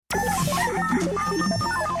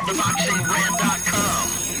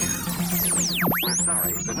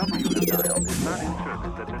dial is not in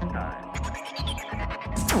service at this time.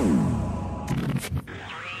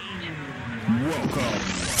 Welcome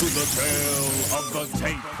to the Tale of the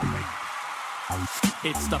Tape.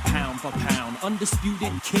 It's the pound for pound,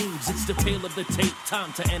 undisputed kings. It's the tale of the tape,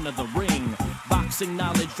 time to enter the ring. Boxing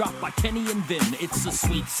knowledge dropped by Kenny and Vin. It's the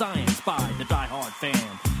sweet science by the diehard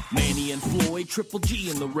fan. Manny and Floyd, Triple G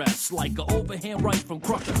and the rest. Like an overhand right from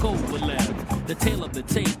Crusher Kovalev. The tale of the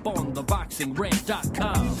tape on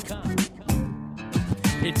theboxingrant.com.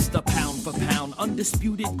 It's the pound for pound,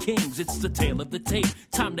 undisputed kings. It's the tale of the tape,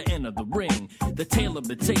 time to enter the ring. The tale of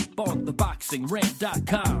the tape on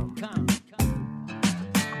theboxingrant.com.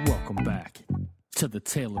 Welcome back to the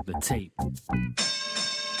tale of the tape.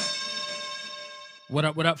 What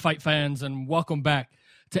up, fight fans, and welcome back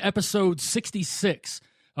to episode 66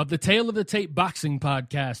 of the Tale of the Tape boxing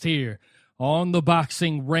podcast here on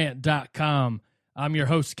theboxingrant.com. I'm your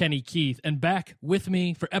host, Kenny Keith, and back with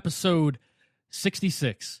me for episode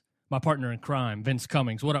 66, my partner in crime, Vince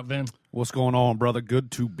Cummings. What up, Vin? What's going on, brother? Good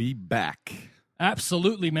to be back.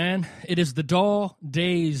 Absolutely, man. It is the dull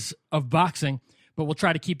days of boxing, but we'll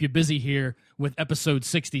try to keep you busy here with episode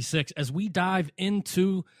 66 as we dive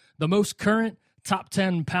into the most current top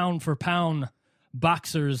 10 pound-for-pound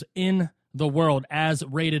boxers in the world as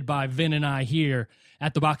rated by Vin and I here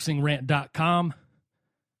at theboxingrant.com.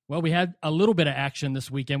 Well, we had a little bit of action this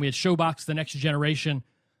weekend. We had Showbox The Next Generation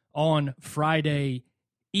on Friday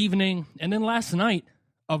evening, and then last night,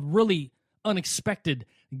 a really unexpected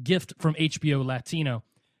gift from HBO Latino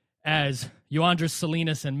as Yoandris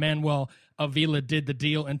Salinas and Manuel Avila did the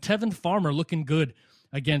deal, and Tevin Farmer looking good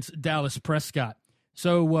against Dallas Prescott.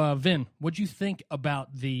 So, Vin, what'd you think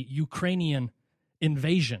about the Ukrainian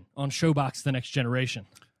invasion on Showbox The Next Generation?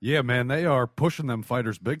 Yeah, man, they are pushing them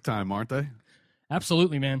fighters big time, aren't they?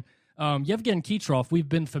 Absolutely, man. Yevgeny Kitrov, we've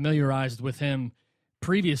been familiarized with him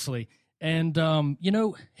previously, and,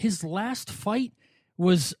 his last fight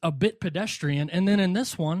was a bit pedestrian, and then in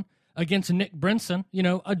this one, against Nick Brinson,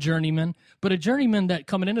 a journeyman, but a journeyman that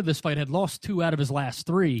coming into this fight had lost 2 out of his last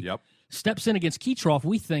 3. Yep. Steps in against Kitrov.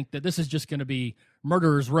 We think that this is just going to be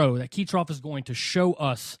murderer's row, that Kitrov is going to show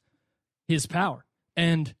us his power.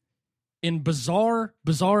 And in bizarre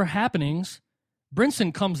happenings,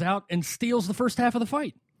 Brinson comes out and steals the first half of the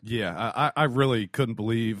fight. Yeah, I really couldn't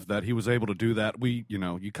believe that he was able to do that.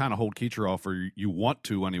 You kind of hold Kitrov, or you want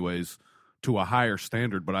to anyways, to a higher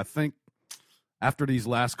standard, but I think after these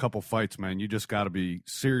last couple fights, man, you just got to be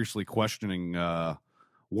seriously questioning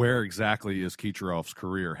where exactly is Kitrov's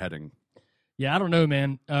career heading. Yeah, I don't know,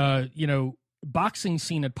 man. Boxing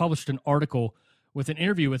Scene had published an article with an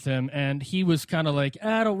interview with him, and he was kind of like,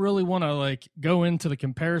 I don't really want to go into the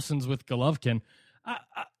comparisons with Golovkin.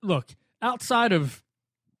 Look, outside of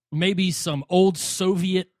maybe some old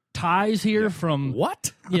Soviet ties here from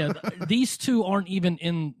what? Yeah, these two aren't even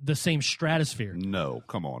in the same stratosphere. No,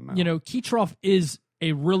 come on now. Kitrov is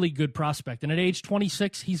a really good prospect, and at age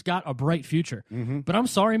 26, he's got a bright future. Mm-hmm. But I'm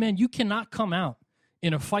sorry, man, you cannot come out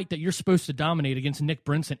in a fight that you're supposed to dominate against Nick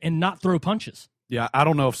Brinson and not throw punches. Yeah, I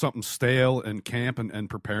don't know if something's stale in camp and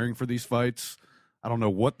preparing for these fights. I don't know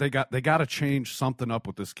what they got. They got to change something up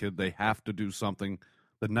with this kid. They have to do something.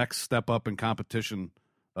 The next step up in competition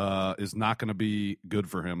is not going to be good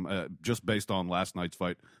for him, just based on last night's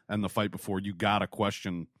fight and the fight before. You got to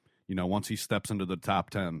question, once he steps into the top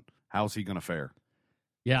 10, how's he going to fare?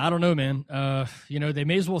 Yeah, I don't know, man. They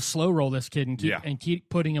may as well slow roll this kid and keep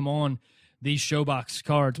putting him on these Showbox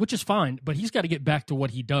cards, which is fine, but he's got to get back to what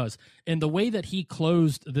he does. And the way that he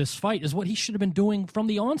closed this fight is what he should have been doing from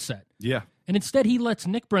the onset. Yeah. And instead, he lets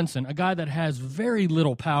Nick Brinson, a guy that has very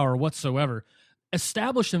little power whatsoever,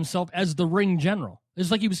 establish himself as the ring general. It's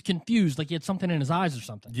like he was confused, like he had something in his eyes or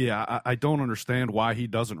something. Yeah, I don't understand why he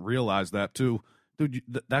doesn't realize that, too. Dude,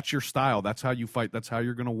 that's your style. That's how you fight. That's how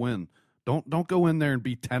you're going to win. Don't go in there and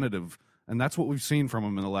be tentative. And that's what we've seen from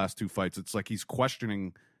him in the last 2 fights. It's like he's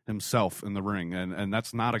questioning himself in the ring, and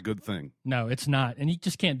that's not a good thing. No, it's not. And you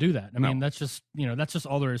just can't do that. I mean, that's just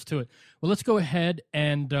all there is to it. Well, let's go ahead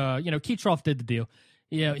and, Kitrov did the deal.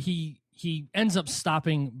 Yeah, he ends up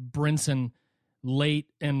stopping Brinson late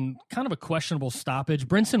and kind of a questionable stoppage.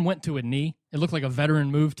 Brinson went to a knee. It looked like a veteran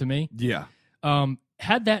move to me. Yeah.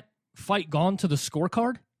 Had that fight gone to the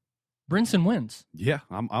scorecard, Brinson wins. Yeah,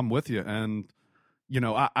 I'm with you. And,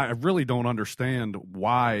 I really don't understand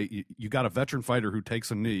why you got a veteran fighter who takes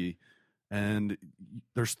a knee and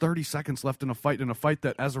there's 30 seconds left in a fight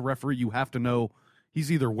that as a referee you have to know he's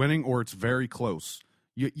either winning or it's very close.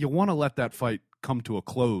 You want to let that fight come to a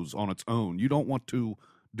close on its own. You don't want to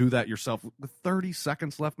do that yourself. With 30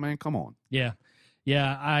 seconds left, man, come on. Yeah.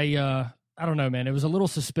 I I don't know, man. It was a little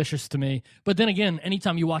suspicious to me. But then again,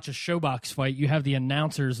 anytime you watch a Showbox fight, you have the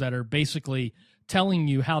announcers that are basically telling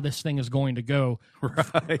you how this thing is going to go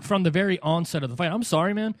Right. from the very onset of the fight. I'm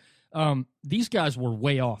sorry, man. These guys were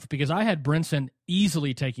way off because I had Brinson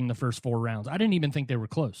easily taking the first 4 rounds. I didn't even think they were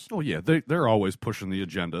close. Oh yeah, they're always pushing the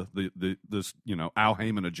agenda, this Al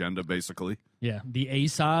Heyman agenda, basically. Yeah, the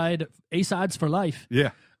A-sides for life.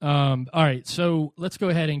 Yeah. All right, so let's go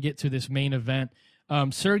ahead and get to this main event.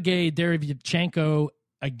 Sergey Derevyanchenko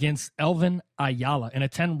against Elvin Ayala in a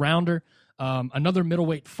 10-rounder, another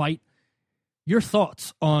middleweight fight. Your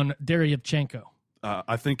thoughts on Derevyanchenko?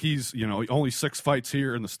 I think he's, only 6 fights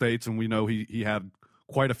here in the States, and we know he had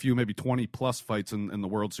quite a few, maybe 20-plus fights in the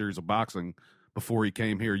World Series of Boxing before he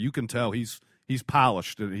came here. You can tell he's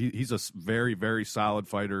polished. He's a very, very solid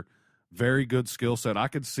fighter, very good skill set. I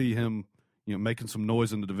could see him, making some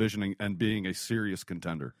noise in the division and being a serious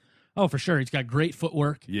contender. Oh, for sure. He's got great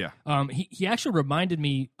footwork. Yeah. He actually reminded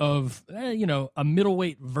me of, a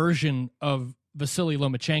middleweight version of Vasily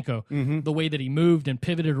Lomachenko, the way that he moved and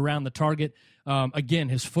pivoted around the target. Again,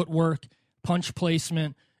 his footwork, punch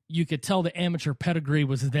placement, you could tell the amateur pedigree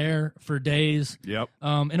was there for days. Yep.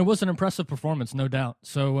 And it was an impressive performance, no doubt.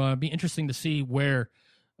 So it'd be interesting to see where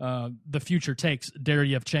the future takes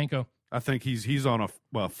Derevyanchenko. I think he's on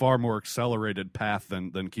a far more accelerated path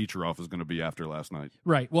than Kucherov is going to be after last night.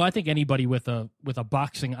 Right. Well, I think anybody with a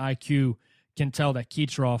boxing IQ can tell that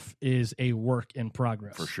Kucherov is a work in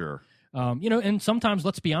progress. For sure. And sometimes,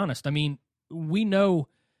 let's be honest, I mean, we know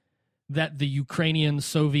that the Ukrainian,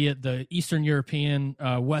 Soviet, the Eastern European,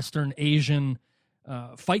 Western Asian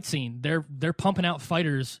fight scene, they're pumping out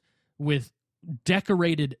fighters with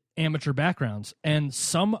decorated amateur backgrounds. And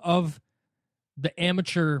some of the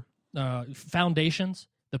amateur foundations,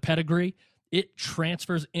 the pedigree, it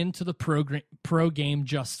transfers into the pro game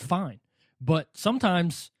just fine. But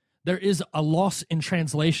sometimes there is a loss in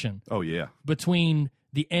translation. Oh, yeah. Between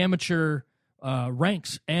the amateur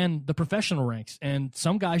ranks and the professional ranks, and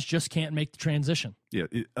some guys just can't make the transition. Yeah,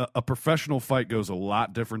 a professional fight goes a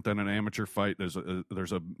lot different than an amateur fight. There's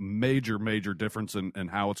a major difference in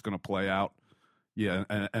how it's going to play out. Yeah,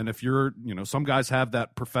 and if you're, some guys have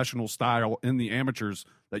that professional style in the amateurs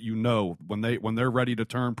that when they're ready to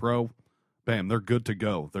turn pro, bam, they're good to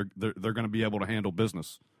go. They're going to be able to handle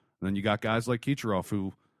business. And then you got guys like Kucherov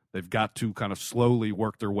who they've got to kind of slowly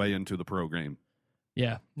work their way into the pro game.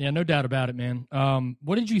 Yeah, no doubt about it, man.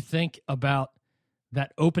 What did you think about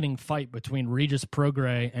that opening fight between Regis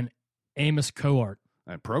Prograis and Amos Coart?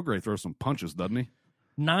 And Prograis throws some punches, doesn't he?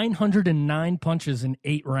 909 punches in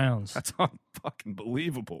 8 rounds. That's unfucking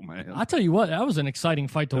believable, man. I tell you what, that was an exciting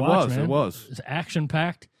fight to watch, man. It was. It's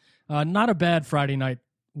action-packed. Not a bad Friday night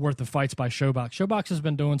worth of fights by Showbox. Showbox has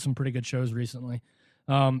been doing some pretty good shows recently.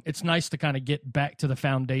 It's nice to kind of get back to the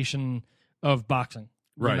foundation of boxing.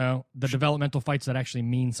 Right. The developmental fights that actually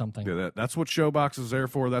mean something. Yeah, that's what Showbox is there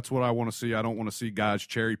for. That's what I want to see. I don't want to see guys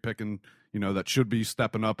cherry picking, that should be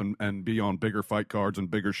stepping up and be on bigger fight cards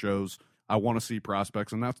and bigger shows. I want to see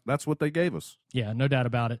prospects, and that's what they gave us. Yeah, no doubt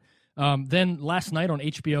about it. Then last night on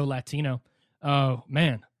HBO Latino,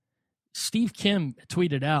 man, Steve Kim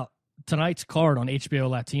tweeted out tonight's card on HBO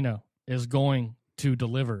Latino is going to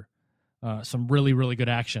deliver some really, really good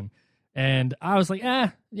action. And I was like,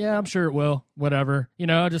 yeah, I'm sure it will. Whatever.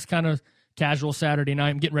 Just kind of casual Saturday night.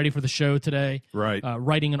 I'm getting ready for the show today. Right.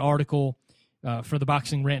 Writing an article for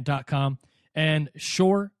theboxingrant.com. And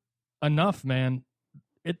sure enough, man,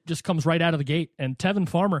 it just comes right out of the gate. And Tevin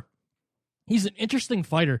Farmer, he's an interesting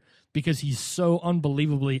fighter because he's so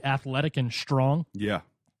unbelievably athletic and strong. Yeah.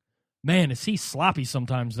 Man, is he sloppy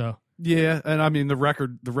sometimes, though. Yeah, and I mean, the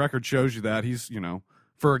record shows you that. He's,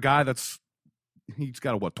 for a guy he's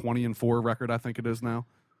got a 20-4 record, I think it is now.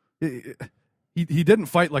 He didn't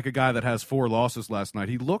fight like a guy that has 4 losses last night.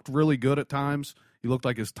 He looked really good at times. He looked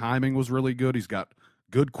like his timing was really good. He's got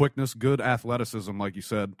good quickness, good athleticism, like you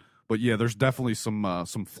said. But yeah, there's definitely some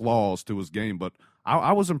flaws to his game. But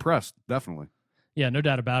I was impressed, definitely. Yeah, no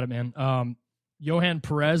doubt about it, man. Johan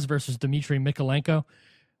Perez versus Dmitry Mikalenko.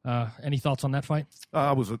 Any thoughts on that fight?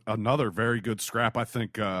 It was another very good scrap. I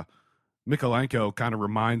think Mikalenko kind of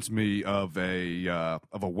reminds me of a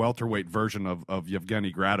welterweight version of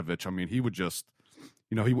Yevgeny Gradovich. I mean, he would just,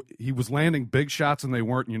 he was landing big shots, and they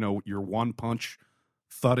weren't, your one punch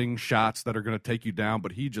thudding shots that are going to take you down,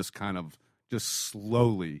 but he just kind of just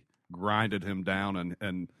slowly grinded him down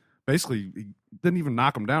and basically he didn't even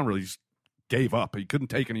knock him down. Really, he just gave up. He couldn't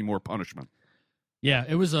take any more punishment. Yeah,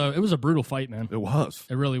 it was a brutal fight, man. It was.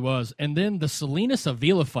 It really was. And then the Salinas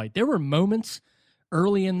Avila fight. There were moments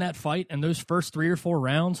early in that fight and those first 3 or 4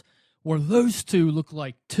 rounds where those two looked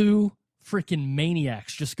like 2 freaking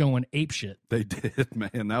maniacs just going apeshit. They did,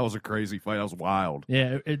 man. That was a crazy fight. That was wild.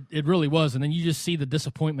 Yeah, it really was. And then you just see the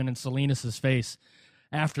disappointment in Salinas' face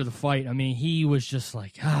after the fight. I mean, he was just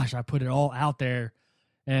like, gosh, I put it all out there.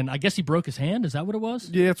 And I guess he broke his hand. Is that what it was?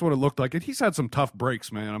 Yeah, that's what it looked like. And he's had some tough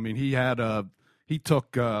breaks, man. I mean, he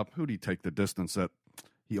took, who did he take the distance that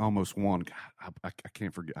he almost won? God, I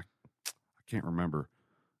can't forget. I can't remember.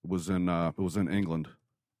 It was in England.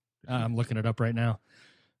 I'm looking it up right now.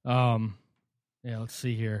 Yeah, let's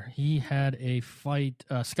see here. He had a fight,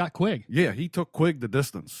 Scott Quigg. Yeah, he took Quigg the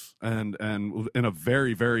distance, and in a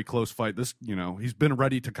very, very close fight. This, he's been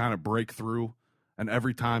ready to kind of break through, and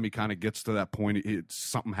every time he kind of gets to that point,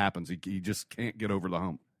 something happens. He just can't get over the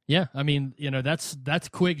hump. Yeah, I mean, that's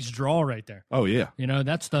Quigg's draw right there. Oh yeah,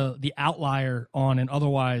 that's the outlier on an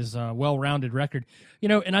otherwise well-rounded record.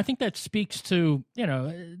 And I think that speaks to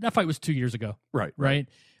that fight was 2 years ago. Right.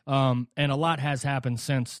 And a lot has happened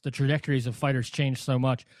since. The trajectories of fighters changed so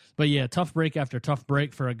much. But yeah, tough break after tough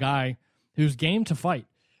break for a guy who's game to fight.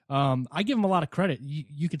 I give him a lot of credit.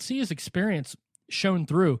 You could see his experience shown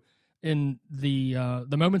through in the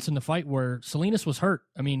moments in the fight where Salinas was hurt.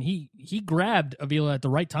 I mean, he grabbed Avila at the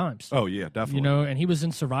right times. Oh yeah, definitely. And he was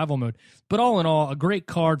in survival mode. But all in all, a great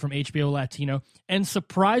card from HBO Latino, and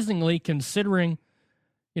surprisingly, considering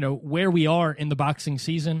where we are in the boxing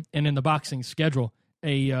season and in the boxing schedule,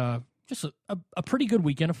 just a pretty good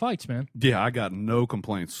weekend of fights, man. Yeah, I got no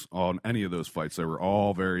complaints on any of those fights. They were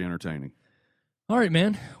all very entertaining. All right,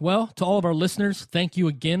 man. Well, to all of our listeners, thank you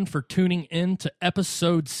again for tuning in to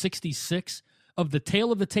episode 66 of the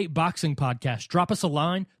Tale of the Tape Boxing Podcast. Drop us a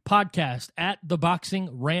line, podcast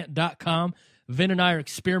 @theboxingrant.com. Vin and I are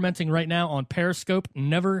experimenting right now on Periscope.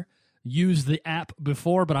 Never used the app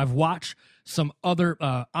before, but I've watched some other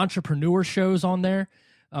entrepreneur shows on there.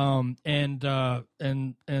 And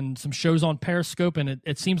some shows on Periscope, and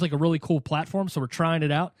it seems like a really cool platform, so we're trying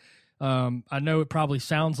it out. I know it probably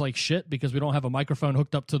sounds like shit because we don't have a microphone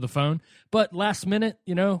hooked up to the phone, but last minute,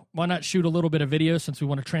 why not shoot a little bit of video since we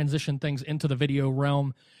want to transition things into the video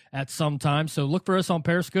realm at some time. So look for us on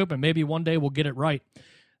Periscope, and maybe one day we'll get it right.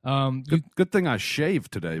 Good thing I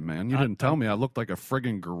shaved today, man. You didn't tell me I looked like a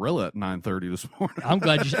friggin' gorilla at 9:30 this morning. I'm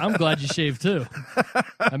glad you shaved too.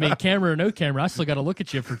 I mean, camera or no camera, I still got to look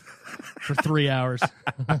at you for 3 hours.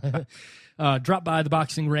 Drop by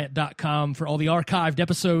theboxingrant.com for all the archived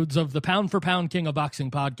episodes of the Pound for Pound King of Boxing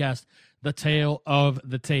podcast, The Tale of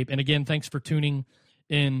the Tape. And again, thanks for tuning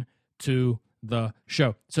in to the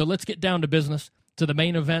show. So let's get down to business, to the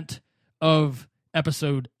main event of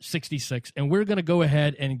episode 66, and we're going to go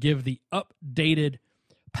ahead and give the updated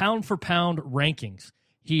pound for pound rankings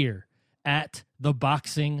here at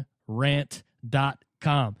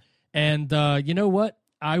theboxingrant.com. And you know what?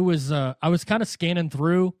 I was kind of scanning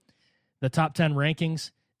through the top 10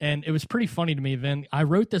 rankings, and it was pretty funny to me, Vin. I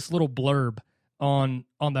wrote this little blurb on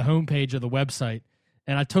the homepage of the website,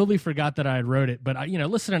 and I totally forgot that I had wrote it. But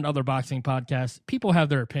listening to other boxing podcasts, people have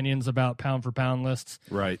their opinions about pound for pound lists,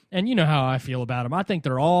 right? And you know how I feel about them. I think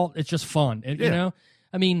it's just fun. I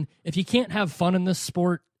mean, if you can't have fun in this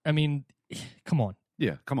sport, I mean, come on.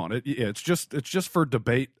 Yeah, come on. It's just for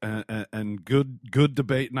debate and good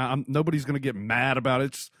debate. Now, nobody's going to get mad about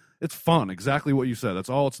it. It's fun. Exactly what you said. That's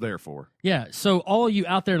all it's there for. Yeah. So all of you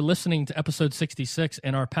out there listening to episode 66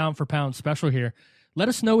 and our pound for pound special here, let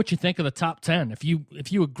us know what you think of the top 10. If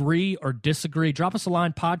you agree or disagree, drop us a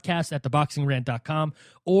line, podcast @theboxingrant.com,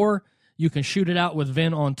 or you can shoot it out with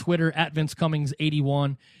Vin on Twitter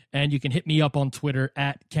 @VinceCummings81, and you can hit me up on Twitter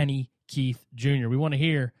 @KennyKeith Jr. We want to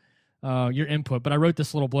hear your input, but I wrote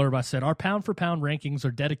this little blurb. I said, our pound for pound rankings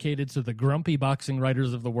are dedicated to the grumpy boxing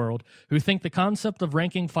writers of the world who think the concept of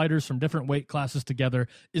ranking fighters from different weight classes together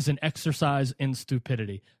is an exercise in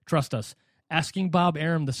stupidity. Trust us. Asking Bob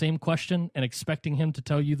Arum the same question and expecting him to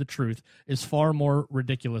tell you the truth is far more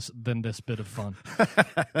ridiculous than this bit of fun.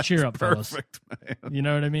 Cheer up, fellas. Perfect, man. You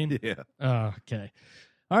know what I mean? Yeah. Okay.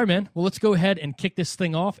 All right, man. Well, let's go ahead and kick this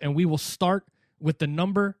thing off, and we will start with the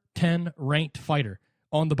number 10 ranked fighter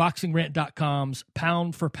on theboxingrant.com's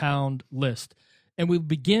pound for pound list. And we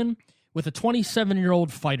begin with a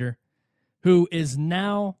 27-year-old fighter who is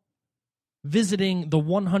now visiting the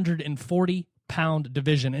 140-pound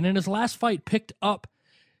division. And in his last fight, picked up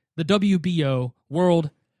the WBO World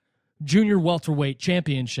Junior Welterweight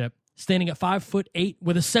Championship, standing at 5'8"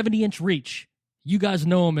 with a 70-inch reach. You guys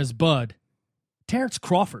know him as Bud. Terrence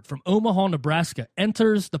Crawford from Omaha, Nebraska,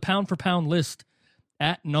 enters the pound for pound list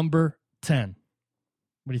at number 10.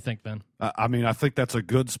 What do you think, Ben? I mean, I think that's a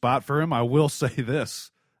good spot for him. I will say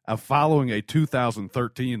this. Following a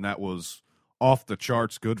 2013 that was off the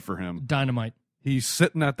charts good for him. Dynamite. He's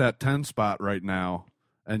sitting at that 10 spot right now,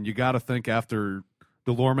 and you got to think after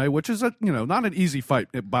Delorme, which is not an easy fight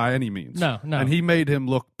by any means. No. And he made him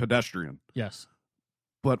look pedestrian. Yes.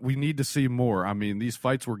 But we need to see more. I mean, these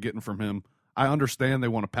fights we're getting from him, I understand they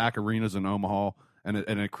want to pack arenas in Omaha, and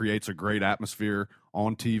it creates a great atmosphere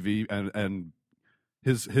on TV, and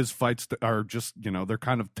his fights are just, they're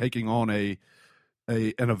kind of taking on an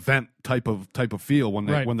event type of feel when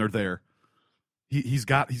they're there. He's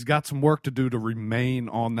got some work to do to remain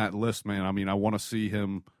on that list, man. I mean, I want to see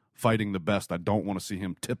him fighting the best. I don't want to see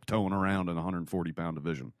him tiptoeing around in the 140-pound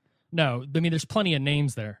division. No, I mean, there's plenty of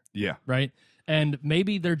names there. Yeah. Right? And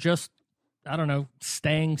maybe they're just, I don't know,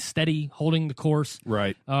 staying steady, holding the course.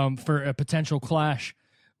 Right. For a potential clash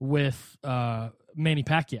with Manny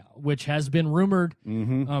Pacquiao, which has been rumored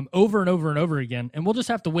over and over and over again. And we'll just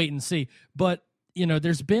have to wait and see. But,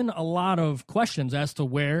 there's been a lot of questions as to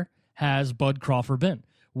where has Bud Crawford been?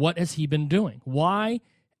 What has he been doing? Why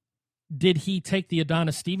did he take the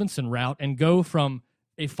Adonis Stevenson route and go from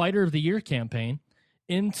a Fighter of the Year campaign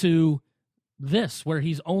into this, where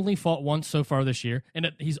he's only fought once so far this year,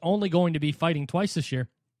 and he's only going to be fighting twice this year?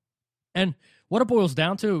 And what it boils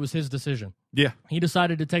down to, it was his decision. Yeah. He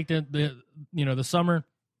decided to take the summer,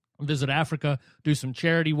 visit Africa, do some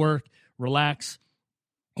charity work, relax.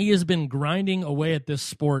 He has been grinding away at this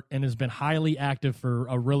sport and has been highly active for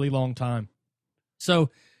a really long time. So,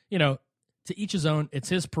 to each his own. It's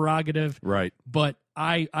his prerogative. Right. But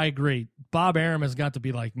I agree. Bob Arum has got to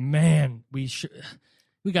be like, man, we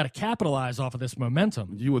got to capitalize off of this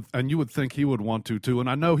momentum. You would think he would want to too. And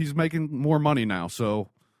I know he's making more money now. So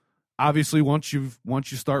obviously once you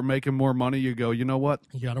start making more money, you go, you know what?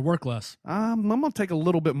 You got to work less. I'm going to take a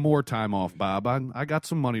little bit more time off, Bob. I got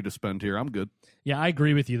some money to spend here. I'm good. Yeah, I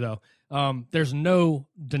agree with you, though. There's no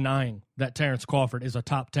denying that Terrence Crawford is a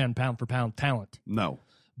top 10 pound-for-pound talent. No.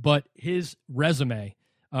 But his resume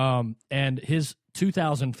and his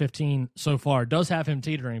 2015 so far does have him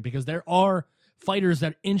teetering, because there are fighters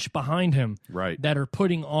that inch behind him that are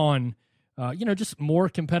putting on, just more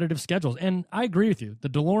competitive schedules. And I agree with you. The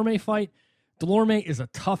Delorme fight, Delorme is a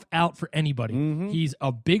tough out for anybody. Mm-hmm. He's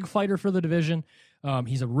a big fighter for the division.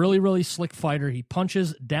 He's a really, really slick fighter. He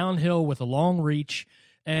punches downhill with a long reach.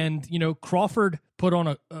 And, Crawford put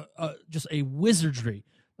on just a wizardry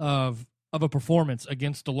of a performance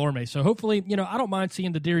against Delorme. So hopefully, I don't mind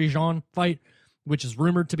seeing the Dirigeant fight, which is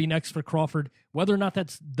rumored to be next for Crawford. Whether or not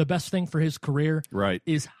that's the best thing for his career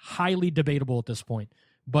is highly debatable at this point.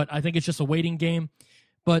 But I think it's just a waiting game.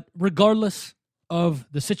 But regardless of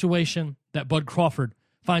the situation that Bud Crawford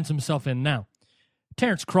finds himself in now,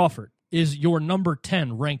 Terrence Crawford is your number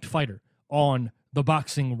 10 ranked fighter on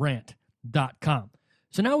theboxingrant.com.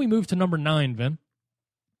 So now we move to number 9, Vin.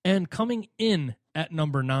 And coming in at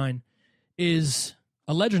number 9 is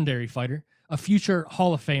a legendary fighter, a future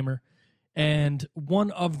Hall of Famer, and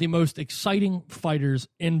one of the most exciting fighters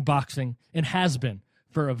in boxing, and has been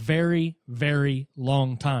for a very, very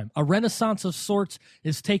long time. A renaissance of sorts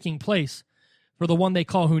is taking place for the one they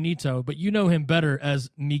call Junito, but you know him better as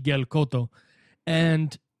Miguel Cotto.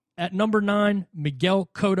 And at number 9, Miguel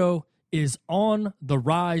Cotto is on the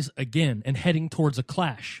rise again and heading towards a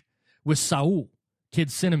clash with Saul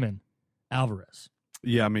Kid Cinnamon Alvarez.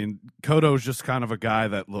 Yeah, I mean, Cotto's just kind of a guy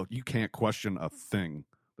that, look, you can't question a thing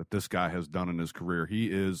that this guy has done in his career. He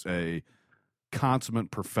is a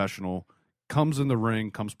consummate professional, comes in the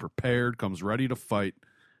ring, comes prepared, comes ready to fight.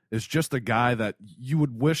 Is just a guy that you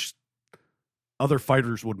would wish other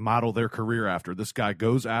fighters would model their career after. This guy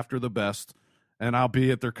goes after the best, and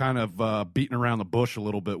albeit they're kind of beating around the bush a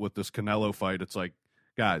little bit with this Canelo fight, it's like,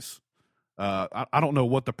 guys, I don't know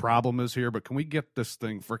what the problem is here, but can we get this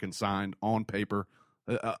thing freaking signed on paper?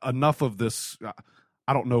 Enough of this.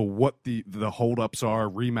 I don't know what the holdups are,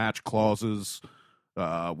 rematch clauses,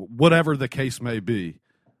 whatever the case may be.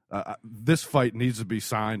 This fight needs to be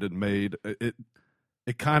signed and made.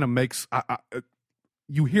 It kind of makes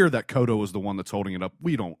you hear that Cotto is the one that's holding it up.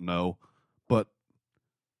 We don't know, but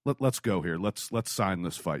let's go here. Let's sign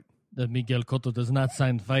this fight. That Miguel Cotto does not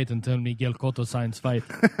sign fight until Miguel Cotto signs fight.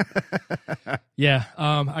 Yeah,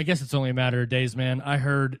 I guess it's only a matter of days, man. I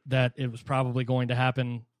heard that it was probably going to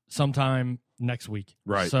happen sometime next week.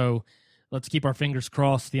 Right. So let's keep our fingers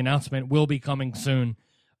crossed. The announcement will be coming soon.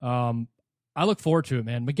 I look forward to it,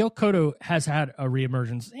 man. Miguel Cotto has had a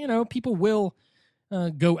reemergence. People will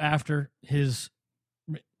go after his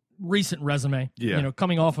recent resume. Yeah.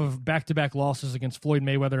 Coming off of back-to-back losses against Floyd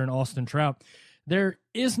Mayweather and Austin Trout. There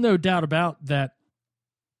is no doubt about that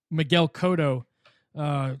Miguel Cotto,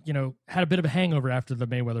 had a bit of a hangover after the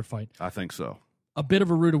Mayweather fight. I think so. A bit of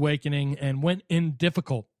a rude awakening, and went in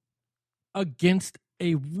difficult against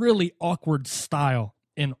a really awkward style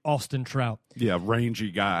in Austin Trout. Yeah,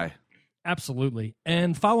 rangy guy. Absolutely.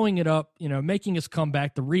 And following it up, making his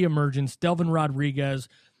comeback, the reemergence, Delvin Rodriguez,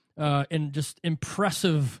 and just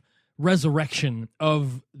impressive resurrection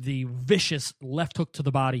of the vicious left hook to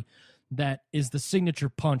the body that is the signature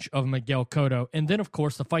punch of Miguel Cotto. And then, of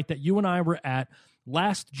course, the fight that you and I were at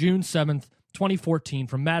last June 7th, 2014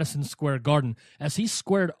 from Madison Square Garden as he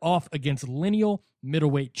squared off against lineal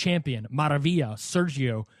middleweight champion Maravilla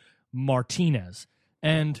Sergio Martinez.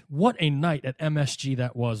 And what a night at MSG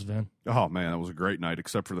that was, Vin. Oh, man, that was a great night,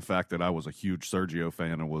 except for the fact that I was a huge Sergio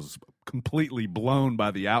fan and was completely blown by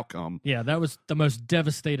the outcome. Yeah, that was the most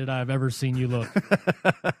devastated I've ever seen you look.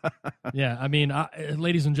 Yeah, I mean,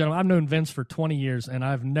 ladies and gentlemen, I've known Vince for 20 years, and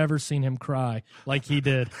I've never seen him cry like he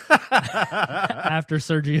did after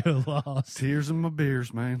Sergio lost. Tears in my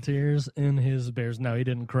beers, man. Tears in his beers. No, he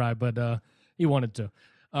didn't cry, but he wanted to.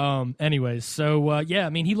 Anyways, so, yeah, I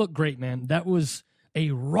mean, he looked great, man. That was a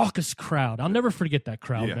raucous crowd. I'll never forget that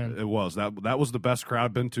crowd, Yeah, man. it was. That was the best crowd.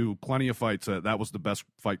 I've been to plenty of fights. That was the best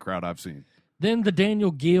fight crowd I've seen. Then the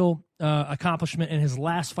Daniel Geale accomplishment in his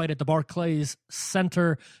last fight at the Barclays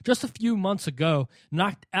Center just a few months ago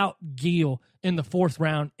knocked out Geale in the 4th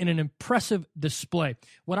round in an impressive display.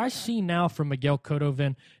 What I see now from Miguel Cotto,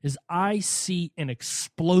 Vin, is I see an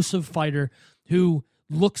explosive fighter who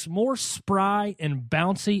looks more spry and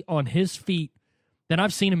bouncy on his feet than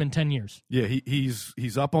I've seen him in 10 years. Yeah,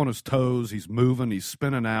 he's up on his toes. He's moving. He's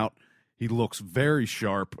spinning out. He looks very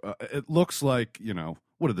sharp. It looks like,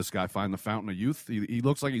 what did this guy find? The fountain of youth? He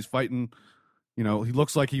looks like he's fighting, he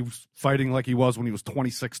looks like he was fighting like he was when he was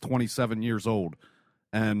 26, 27 years old.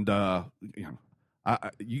 And,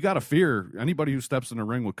 you got to fear anybody who steps in the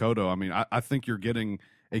ring with Cotto. I mean, I think you're getting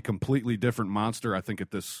a completely different monster. I think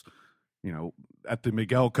at this, at the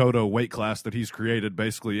Miguel Cotto weight class that he's created,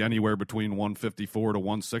 basically anywhere between 154 to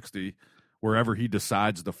 160, wherever he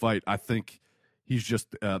decides to fight, I think he's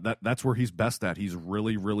just that's where he's best at. He's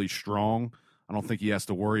really, really strong. I don't think he has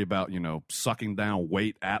to worry about, sucking down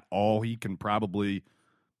weight at all. He can probably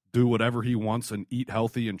do whatever he wants and eat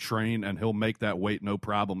healthy and train, and he'll make that weight no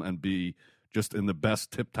problem and be just in the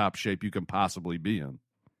best tip-top shape you can possibly be in.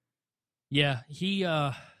 Yeah, he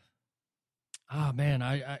oh man,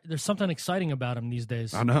 I there's something exciting about him these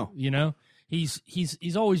days. I know.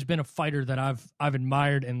 He's always been a fighter that I've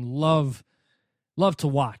admired and love to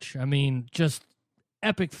watch. I mean, just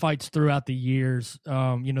epic fights throughout the years.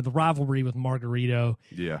 The rivalry with Margarito.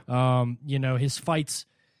 Yeah. His fights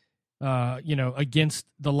against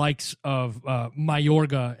the likes of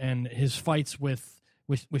Mayorga, and his fights with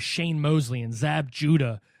Shane Mosley and Zab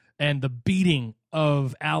Judah, and the beating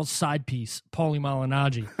of Al's side piece, Paulie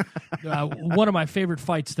Malignaggi. One of my favorite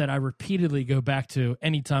fights that I repeatedly go back to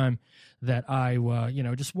anytime that I,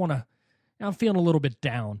 just want to, I'm feeling a little bit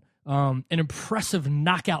down. An impressive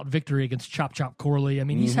knockout victory against Chop Chop Corley. I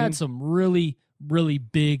mean, he's had some really, really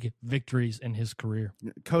big victories in his career.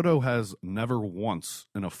 Cotto has never once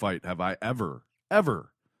in a fight have I ever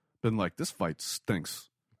been like, this fight stinks.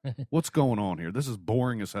 What's going on here? This is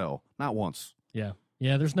boring as hell. Not once.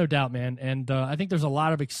 Yeah, there's no doubt, man. And I think there's a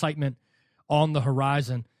lot of excitement on the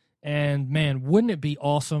horizon. And, man, wouldn't it be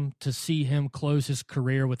awesome to see him close his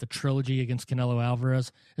career with a trilogy against Canelo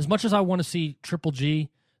Alvarez? As much as I want to see Triple G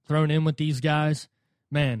thrown in with these guys,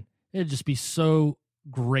 man, it'd just be so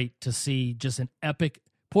great to see just an epic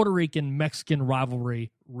Puerto Rican-Mexican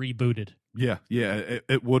rivalry rebooted. Yeah,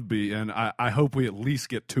 it would be, and I hope we at least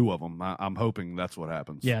get 2 of them. I'm hoping that's what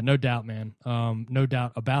happens. Yeah, no doubt, man. No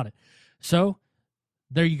doubt about it. So,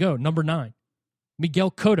 there you go, number 9.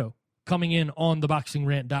 Miguel Cotto coming in on the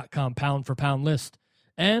BoxingRant.com pound-for-pound list.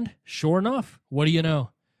 And, sure enough, what do you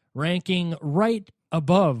know? Ranking right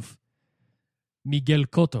above Miguel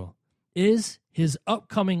Cotto is his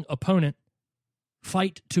upcoming opponent,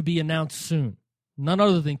 fight to be announced soon. None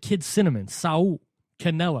other than Kid Cinnamon, Saul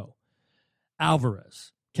Canelo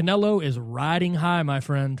Alvarez. Canelo is riding high, my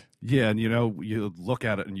friend. Yeah, and you look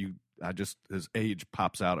at it and his age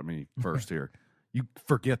pops out at me first here. You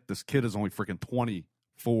forget this kid is only freaking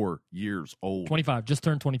 24 years old. 25, just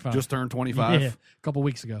turned 25. Just turned 25? Yeah, a couple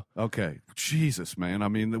weeks ago. Okay. Jesus, man. I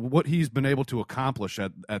mean, what he's been able to accomplish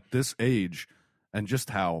at this age, and just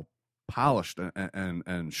how polished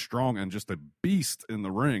and strong and just a beast in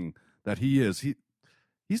the ring that he is.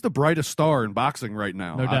 He's the brightest star in boxing right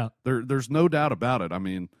now. No doubt. There's no doubt about it. I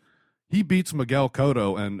mean, he beats Miguel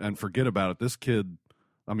Cotto, and forget about it. This kid,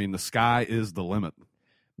 I mean, the sky is the limit.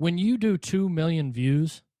 When you do 2 million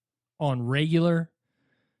views on regular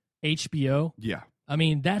HBO, yeah, I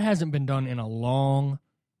mean, that hasn't been done in a long,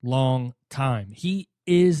 long time. He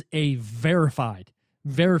is a verified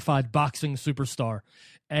boxing superstar.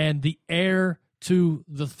 And the heir to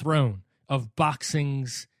the throne of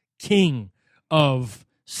boxing's king of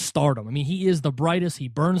stardom. I mean, he is the brightest. He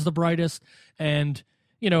burns the brightest. And,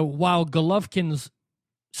 while Golovkin's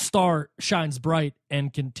star shines bright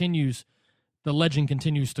and the legend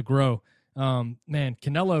continues to grow, man,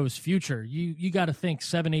 Canelo's future, you got to think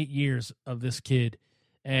 7-8 years of this kid.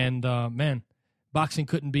 And, man, boxing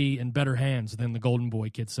couldn't be in better hands than the golden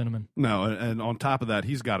boy, Kid Cinnamon. No, and on top of that,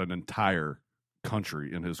 he's got an entire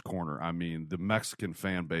country in his corner. I mean, the Mexican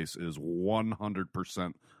fan base is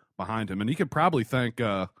 100% behind him, and he could probably thank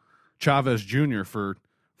Chavez Jr. for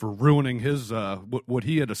ruining his what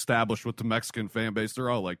he had established with the Mexican fan base. They're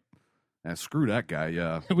all like, screw that guy.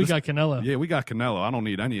 Yeah, we got Canelo. Yeah, we got Canelo. I don't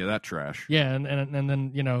need any of that trash. Yeah, and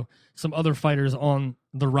then some other fighters on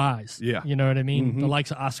the rise. Yeah, you know what I mean. Mm-hmm. The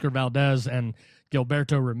likes of Oscar Valdez and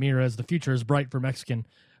Gilberto Ramirez. The future is bright for Mexican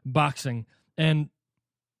boxing. And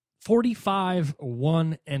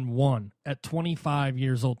 45-1-1 at 25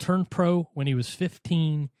 years old. Turned pro when he was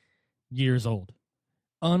 15 years old.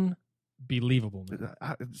 Unbelievable, man.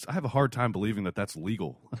 I have a hard time believing that that's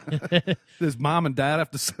legal. Does mom and dad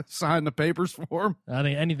have to sign the papers for him? I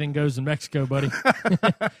think anything goes in Mexico, buddy.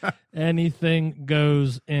 Anything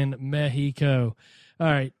goes in Mexico. All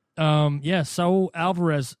right. Saul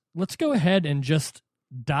Alvarez, let's go ahead and just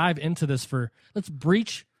dive into this let's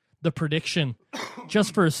breach the prediction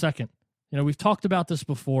just for a second. We've talked about this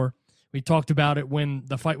before. We talked about it when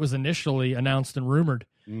the fight was initially announced and rumored.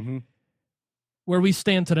 Mm-hmm. Where we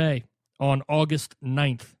stand today on August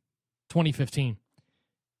 9th, 2015,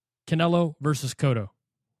 Canelo versus Cotto.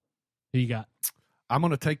 Who you got? I'm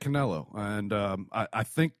going to take Canelo, and I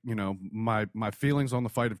think my feelings on the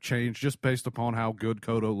fight have changed just based upon how good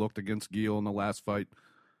Cotto looked against Gil in the last fight.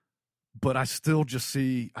 But I still just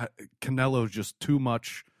see Canelo's just too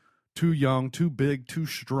much, too young, too big, too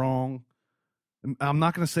strong. I'm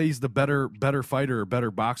not going to say he's the better fighter or better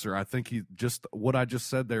boxer. I think what I just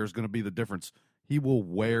said there is going to be the difference. He will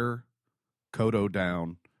wear Cotto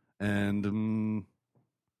down, and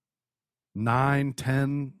 9,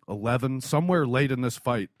 10, 11, somewhere late in this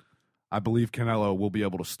fight, I believe Canelo will be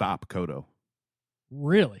able to stop Cotto.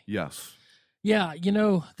 Really? Yes. Yeah,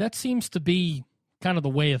 that seems to be kind of the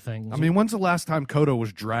way of things. I mean, when's the last time Cotto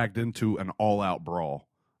was dragged into an all-out brawl?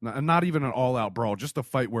 Not even an all-out brawl, just a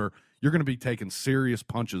fight where you're going to be taking serious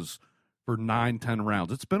punches for 9, 10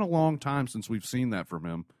 rounds. It's been a long time since we've seen that from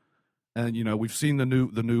him. And, we've seen the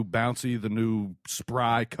new bouncy, the new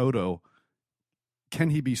spry Cotto. Can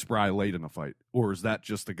he be spry late in a fight? Or is that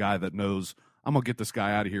just a guy that knows, I'm going to get this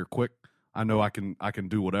guy out of here quick. I know I can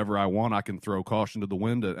do whatever I want. I can throw caution to the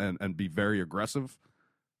wind and be very aggressive.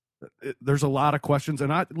 There's a lot of questions.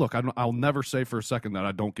 And I'll never say for a second that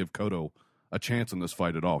I don't give Cotto a chance in this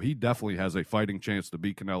fight at all. He definitely has a fighting chance to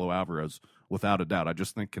beat Canelo Alvarez without a doubt. I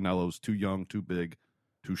just think Canelo's too young, too big,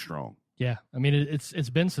 too strong. Yeah, I mean, it's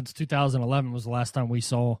been since 2011 was the last time we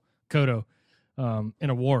saw Cotto in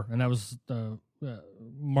a war, and that was the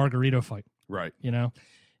Margarito fight. Right.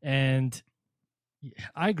 And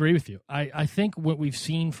I agree with you. I think what we've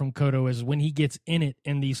seen from Cotto is when he gets in it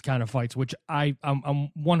in these kind of fights, which I'm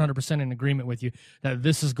 100% in agreement with you, that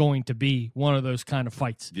this is going to be one of those kind of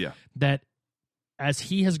fights. Yeah. That as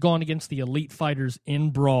he has gone against the elite fighters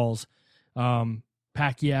in brawls,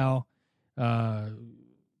 Pacquiao,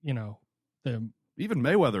 even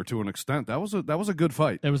Mayweather to an extent, that was a good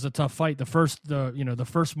fight. It was a tough fight. The first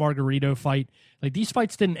Margarito fight, like these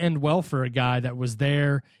fights didn't end well for a guy that was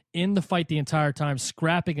there in the fight the entire time,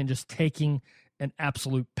 scrapping and just taking an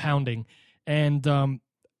absolute pounding. And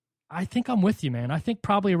I think I'm with you, man. I think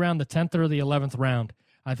probably around the 10th or the 11th round,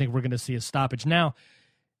 I think we're going to see a stoppage. Now,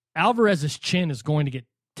 Alvarez's chin is going to get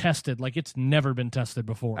tested like it's never been tested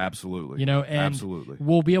before. Absolutely. And absolutely.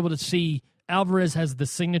 We'll be able to see Alvarez has the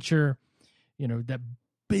signature, that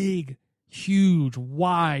big, huge,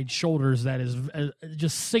 wide shoulders that is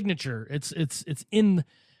just signature. It's in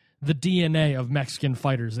the DNA of Mexican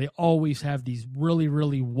fighters. They always have these really,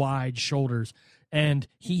 really wide shoulders, and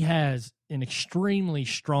he has an extremely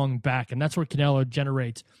strong back, and that's where Canelo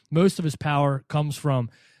generates most of his power. Comes from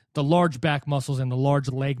the large back muscles and the large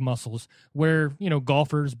leg muscles, where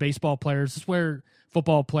golfers, baseball players, it's where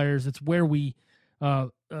football players, it's where we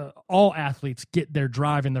all athletes get their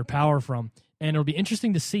drive and their power from. And it'll be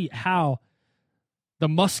interesting to see how the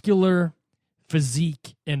muscular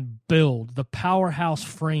physique and build, the powerhouse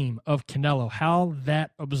frame of Canelo, how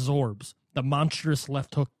that absorbs the monstrous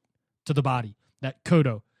left hook to the body that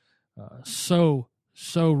Cotto so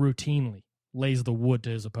routinely lays the wood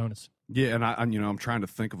to his opponents. Yeah, and I'm trying to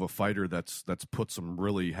think of a fighter that's put some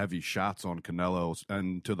really heavy shots on Canelo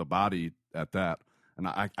and to the body at that, and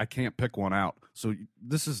I can't pick one out. So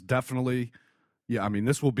this is definitely Yeah, I mean,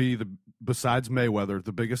 this will be, besides Mayweather,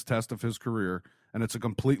 the biggest test of his career, and it's a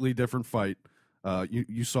completely different fight.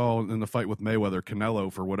 You saw in the fight with Mayweather,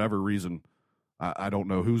 Canelo, for whatever reason, I don't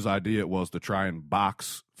know whose idea it was to try and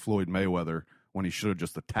box Floyd Mayweather when he should have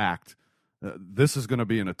just attacked. This is going to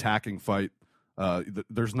be an attacking fight.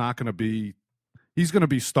 There's not going to be – he's going to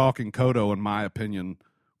be stalking Cotto, in my opinion,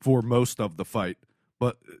 for most of the fight.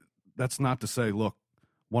 But that's not to say, look,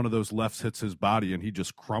 one of those lefts hits his body and he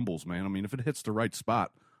just crumbles, man. I mean, if it hits the right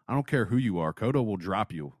spot, I don't care who you are. Cotto will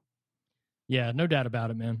drop you. Yeah, no doubt about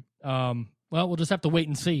it, man. Well, we'll just have to wait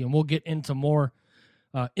and see, and we'll get into more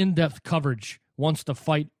in-depth coverage once the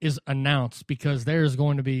fight is announced, because there's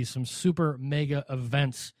going to be some super mega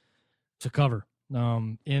events to cover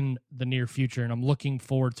in the near future, and I'm looking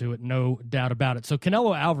forward to it, no doubt about it. So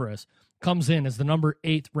Canelo Alvarez comes in as the number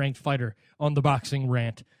 8th ranked fighter on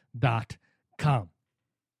theboxingrant.com.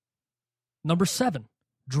 Number 7,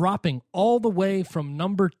 dropping all the way from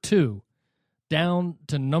number 2 down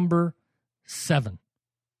to number 7,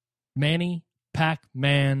 Manny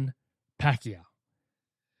Pac-Man Pacquiao.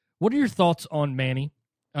 What are your thoughts on Manny?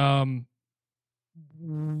 What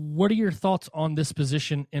are your thoughts on this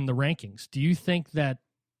position in the rankings? Do you think that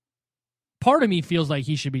part of me feels like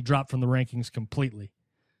he should be dropped from the rankings completely,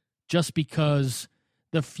 just because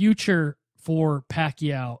the future for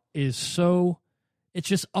Pacquiao is so, it's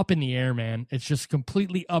just up in the air, man. It's just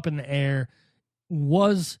completely up in the air.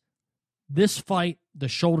 Was this fight, the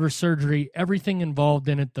shoulder surgery, everything involved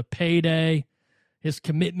in it, the payday, his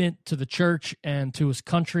commitment to the church and to his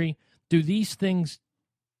country, do these things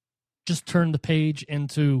just turn the page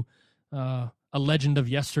into a legend of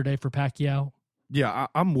yesterday for Pacquiao? Yeah,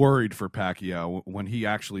 I'm worried for Pacquiao when he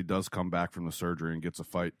actually does come back from the surgery and gets a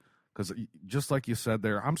fight, because just like you said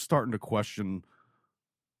there, I'm starting to question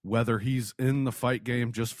whether he's in the fight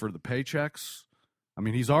game just for the paychecks. I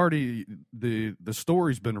mean, he's already, the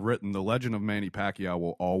story's been written. The legend of Manny Pacquiao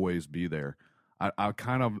will always be there.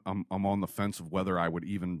 I'm on the fence of whether I would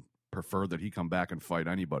even prefer that he come back and fight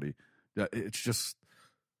anybody. It's just,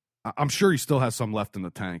 I'm sure he still has some left in the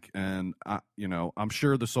tank, and I'm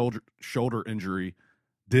sure the shoulder injury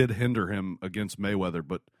did hinder him against Mayweather.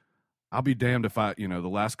 But I'll be damned if the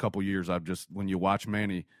last couple years when you watch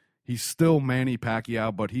Manny, he's still Manny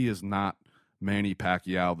Pacquiao, but he is not Manny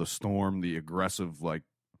Pacquiao, the Storm, the aggressive, like,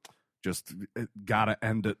 just gotta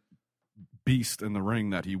end it beast in the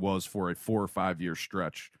ring that he was for a 4 or 5 year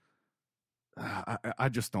stretch. I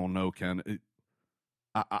just don't know, Ken.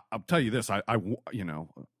 I'll tell you this.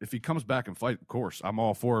 If he comes back and fight, of course, I'm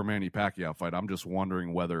all for a Manny Pacquiao fight. I'm just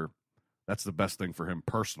wondering whether that's the best thing for him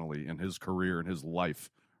personally in his career and his life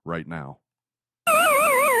right now.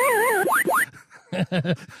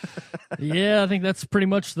 Yeah, I think that's pretty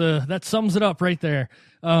much that sums it up right there.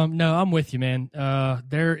 No, I'm with you, man.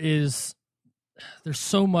 There's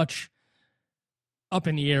so much up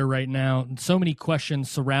in the air right now, and so many questions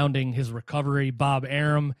surrounding his recovery. Bob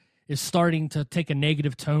Arum is starting to take a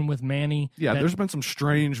negative tone with Manny. Yeah, there's been some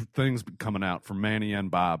strange things coming out from Manny and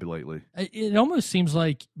Bob lately. It almost seems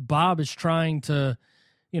like Bob is trying to,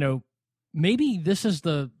 maybe this is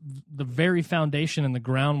the very foundation and the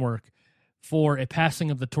groundwork for a passing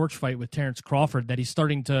of the torch fight with Terrence Crawford, that he's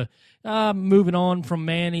starting to moving on from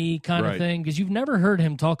Manny kind of thing, because you've never heard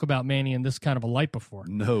him talk about Manny in this kind of a light before.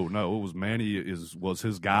 No, it was Manny was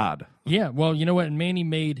his god. Yeah, well, you know what? Manny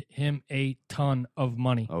made him a ton of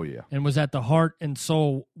money. Oh, yeah. And was at the heart and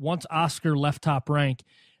soul. Once Oscar left Top Rank,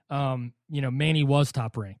 Manny was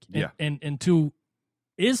Top Rank. And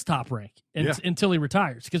is Top Rank until he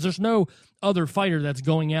retires, because there's no other fighter that's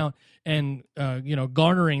going out and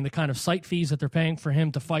garnering the kind of site fees that they're paying for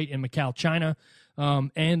him to fight in Macau, China,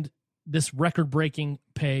 and this record-breaking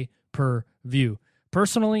pay-per-view.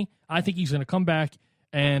 Personally, I think he's going to come back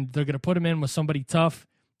and they're going to put him in with somebody tough,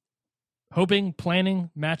 hoping, planning,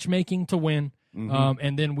 matchmaking to win,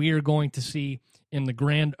 and then we are going to see in the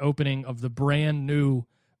grand opening of the brand new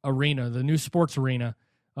arena, the new sports arena,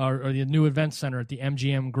 or the new event center at the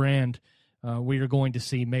MGM Grand, we are going to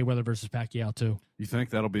see Mayweather versus Pacquiao too. You think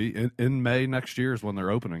that'll be in May next year is when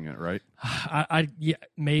they're opening it, right? Yeah,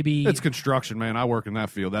 maybe. It's construction, man. I work in that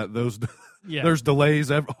field. There's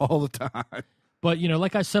delays all the time. But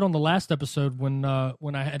like I said on the last episode when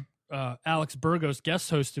I had Alex Burgos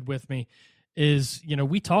guest hosted with me, is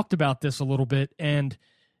we talked about this a little bit, and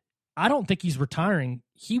I don't think he's retiring.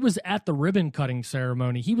 He was at the ribbon cutting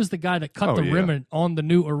ceremony. He was the guy that cut the ribbon on the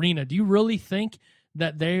new arena. Do you really think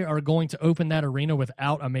that they are going to open that arena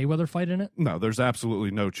without a Mayweather fight in it? No, there's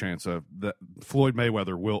absolutely no chance of that. Floyd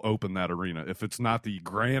Mayweather will open that arena. If it's not the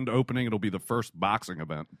grand opening, it'll be the first boxing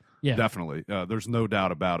event. Yeah, definitely. There's no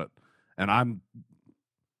doubt about it. And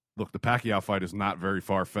look, the Pacquiao fight is not very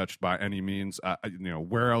far-fetched by any means.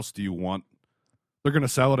 Where else do you want? They're going to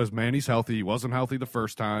sell it as Manny's healthy. He wasn't healthy the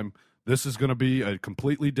first time. This is going to be a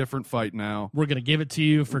completely different fight now. We're going to give it to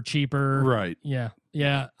you for cheaper. Right. Yeah.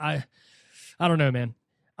 I don't know, man.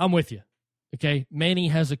 I'm with you. Okay. Manny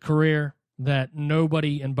has a career that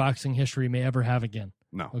nobody in boxing history may ever have again.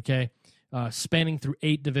 No. Okay. Spanning through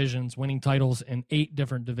 8 divisions, winning titles in 8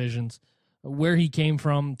 different divisions. Where he came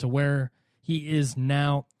from to where he is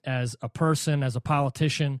now as a person, as a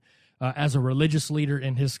politician, as a religious leader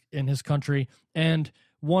in his country, and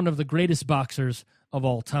one of the greatest boxers of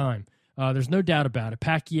all time. There's no doubt about it.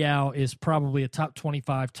 Pacquiao is probably a top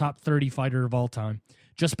 25, top 30 fighter of all time,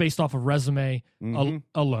 just based off of resume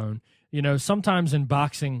alone. Sometimes in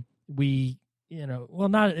boxing,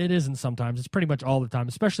 it isn't sometimes. It's pretty much all the time,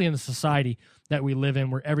 especially in the society that we live in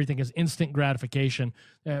where everything is instant gratification.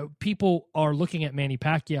 People are looking at Manny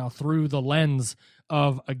Pacquiao through the lens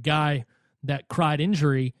of a guy that cried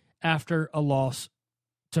injury after a loss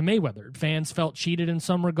to Mayweather. Fans felt cheated in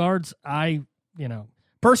some regards.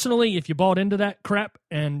 Personally, if you bought into that crap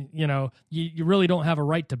and, you really don't have a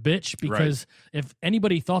right to bitch because if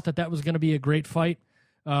anybody thought that was going to be a great fight,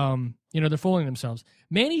 they're fooling themselves.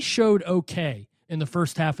 Manny showed okay in the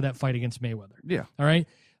first half of that fight against Mayweather. Yeah. All right.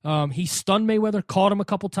 He stunned Mayweather, caught him a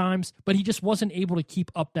couple times, but he just wasn't able to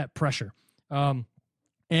keep up that pressure.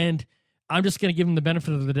 And I'm just going to give him the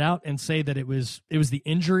benefit of the doubt and say that it was the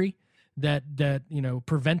injury that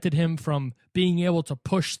prevented him from being able to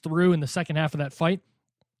push through in the second half of that fight.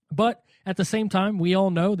 But at the same time, we all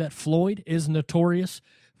know that Floyd is notorious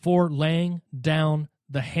for laying down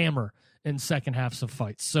the hammer in second halves of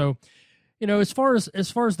fights. So, as far as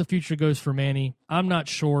the future goes for Manny, I'm not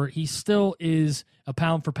sure. He still is a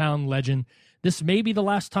pound for pound legend. This may be the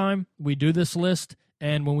last time we do this list,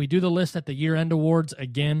 and when we do the list at the year-end awards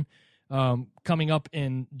again, coming up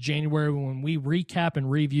in January when we recap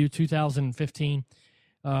and review 2015,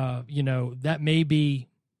 that may be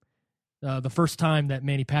the first time that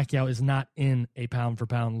Manny Pacquiao is not in a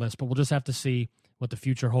pound-for-pound list, but we'll just have to see what the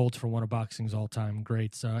future holds for one of boxing's all-time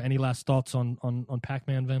greats. Any last thoughts on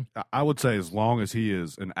Pac-Man, Vin? I would say as long as he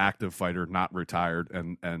is an active fighter, not retired,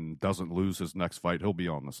 and doesn't lose his next fight, he'll be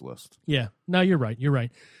on this list. Yeah. No, you're right. You're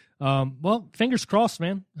right. Well, fingers crossed,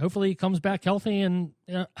 man. Hopefully he comes back healthy, and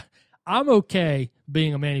I'm okay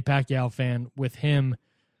being a Manny Pacquiao fan with him,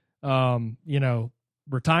 retiring,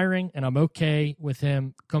 and I'm okay with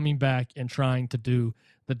him coming back and trying to do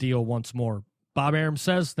the deal once more. Bob Arum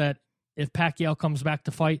says that if Pacquiao comes back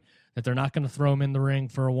to fight, that they're not going to throw him in the ring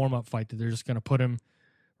for a warm-up fight, that they're just going to put him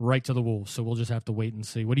right to the wolves. So we'll just have to wait and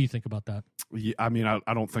see. What do you think about that? Yeah, I mean,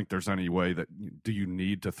 I don't think there's any way that do you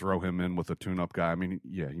need to throw him in with a tune-up guy. I mean,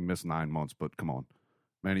 yeah, he missed 9 months, but come on.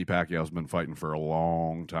 Manny Pacquiao's been fighting for a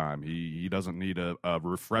long time. He doesn't need a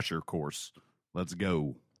refresher course. Let's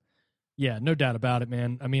go. Yeah, no doubt about it,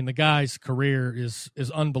 man. I mean, the guy's career is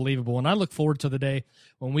unbelievable, and I look forward to the day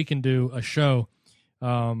when we can do a show,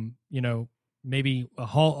 maybe a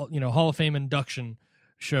Hall of Fame induction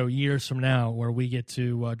show years from now, where we get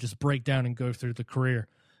to just break down and go through the career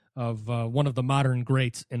of one of the modern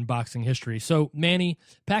greats in boxing history. So Manny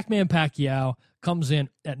Pac-Man Pacquiao comes in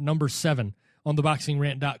at number 7 on the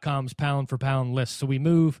BoxingRant.com's pound for pound list. So we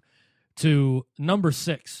move to number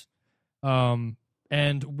 6.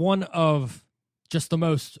 And one of just the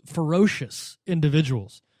most ferocious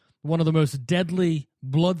individuals, one of the most deadly,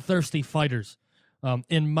 bloodthirsty fighters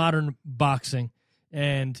in modern boxing,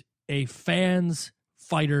 and a fan's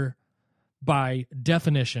fighter by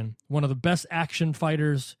definition, one of the best action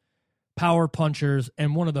fighters, power punchers,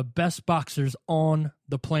 and one of the best boxers on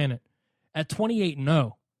the planet. At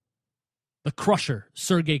 28-0, the Crusher,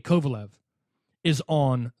 Sergey Kovalev, is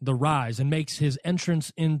on the rise and makes his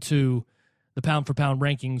entrance into the pound-for-pound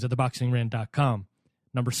rankings at theboxingrant.com.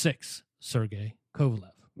 Number 6, Sergey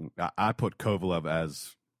Kovalev. I put Kovalev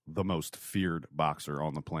as the most feared boxer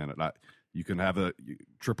on the planet. You can have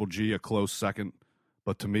Triple G a close second,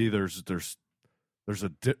 but to me, there's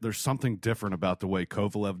something different about the way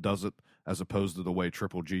Kovalev does it as opposed to the way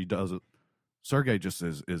Triple G does it. Sergey just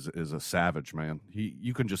is a savage, man.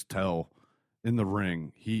 You can just tell in the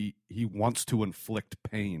ring he wants to inflict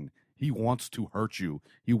pain. He wants to hurt you.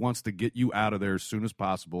 He wants to get you out of there as soon as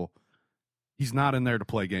possible. He's not in there to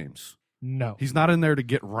play games. No. He's not in there to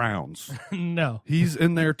get rounds. No. He's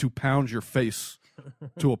in there to pound your face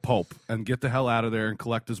to a pulp and get the hell out of there and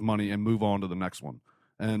collect his money and move on to the next one.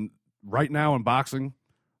 And right now in boxing,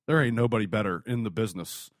 there ain't nobody better in the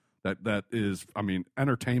business that is, I mean,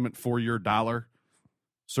 entertainment for your dollar.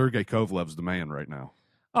 Sergey Kovalev's the man right now.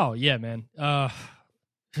 Oh, yeah, man.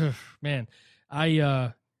 Man,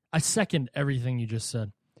 I second everything you just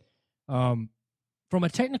said. From a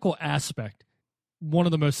technical aspect, one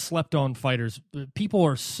of the most slept on fighters. People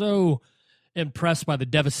are so impressed by the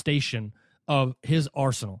devastation of his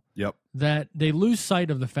arsenal Yep. that they lose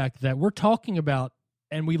sight of the fact that we're talking about,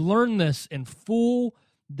 and we learned this in full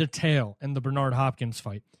detail in the Bernard Hopkins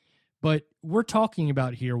fight, but we're talking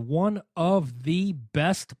about here one of the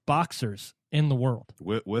best boxers in the world.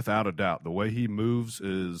 Without a doubt. The way he moves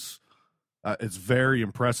is it's very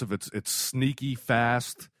impressive. It's sneaky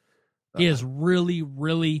fast. He has really,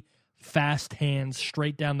 really fast hands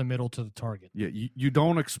straight down the middle to the target. Yeah, you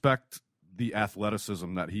don't expect the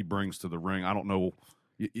athleticism that he brings to the ring. I don't know.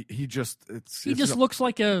 He just looks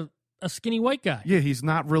like a skinny white guy. Yeah, he's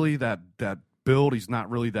not really that build. He's not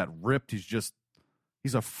really that ripped.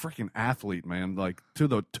 He's a freaking athlete, man. Like to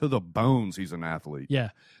the bones, he's an athlete. Yeah,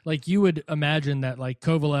 like you would imagine that like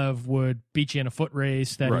Kovalev would beat you in a foot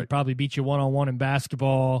race, that Right. he'd probably beat you one-on-one in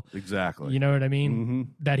basketball. Exactly. You know what I mean? Mm-hmm.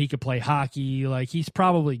 That he could play hockey. Like he's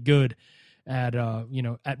probably good at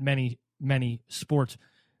at many sports.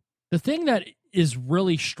 The thing that is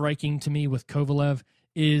really striking to me with Kovalev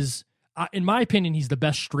is, in my opinion, he's the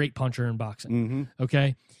best straight puncher in boxing. Mm-hmm.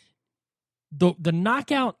 Okay. The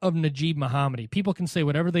knockout of Najib Mohammadi, people can say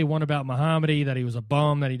whatever they want about Mohammadi, that he was a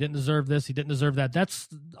bum, that he didn't deserve this, he didn't deserve that. That's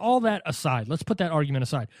all that aside. Let's put that argument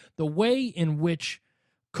aside. The way in which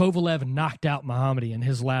Kovalev knocked out Mohammadi in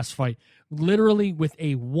his last fight, literally with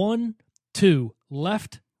a 1-2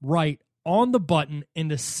 left, right on the button in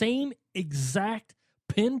the same exact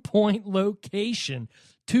pinpoint location,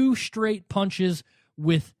 2 straight punches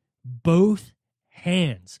with both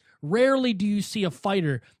hands. Rarely do you see a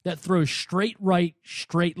fighter that throws straight right,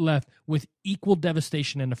 straight left with equal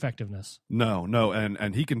devastation and effectiveness. No,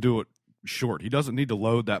 and he can do it short. He doesn't need to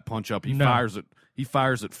load that punch up. He No. fires it. He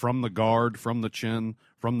fires it from the guard, from the chin,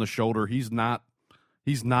 from the shoulder. He's not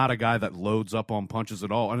a guy that loads up on punches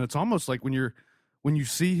at all. And it's almost like when you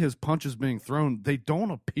see his punches being thrown, they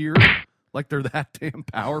don't appear like they're that damn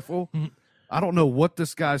powerful. I don't know what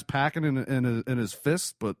this guy's packing in his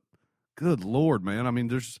fists, but good Lord, man. I mean,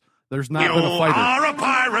 there's not been a fighter. are a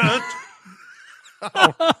pirate.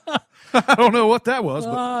 I don't know what that was,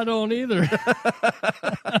 but I don't either.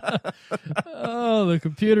 Oh, the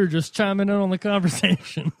computer just chiming in on the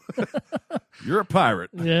conversation. you're a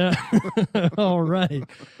pirate. Yeah. All right.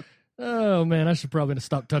 Oh, man, I should probably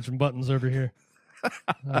stop touching buttons over here.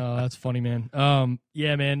 Oh, that's funny, man.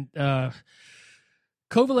 Yeah, man.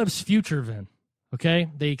 Kovalev's future, Vin. Okay?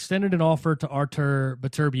 They extended an offer to Artur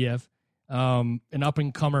Beterbiev, an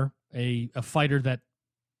up-and-comer, a fighter that,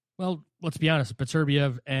 well, let's be honest,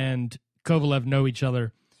 Beterbiev and Kovalev know each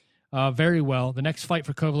other very well. The next fight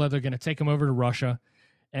for Kovalev, they're going to take him over to Russia.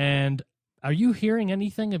 And are you hearing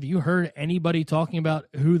anything? Have you heard anybody talking about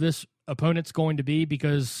who this opponent's going to be?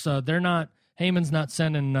 Because Heyman's not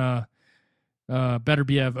sending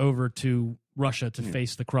Beterbiev over to Russia to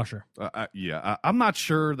face the Crusher. I'm not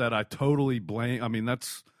sure that I totally blame. I mean,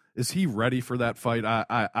 is he ready for that fight?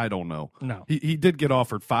 I don't know. No. He did get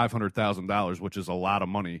offered $500,000, which is a lot of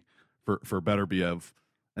money for Beterbiev,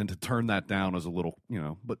 and to turn that down is a little,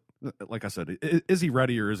 but like I said, is he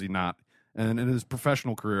ready or is he not? And in his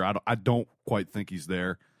professional career, I don't quite think he's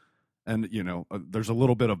there. And, there's a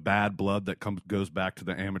little bit of bad blood that goes back to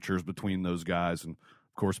the amateurs between those guys. And,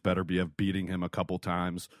 of course, Beterbiev beating him a couple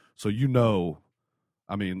times. So,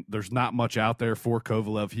 I mean, there's not much out there for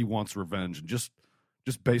Kovalev. He wants revenge. And just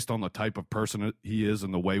based on the type of person he is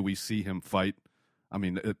and the way we see him fight, I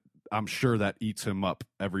mean, I'm sure that eats him up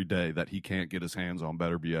every day that he can't get his hands on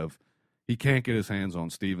Beterbiev. He can't get his hands on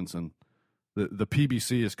Stevenson. The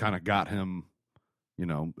PBC has kind of got him,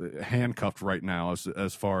 handcuffed right now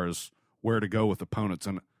as far as where to go with opponents.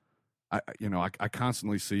 And I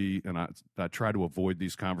constantly see, and I try to avoid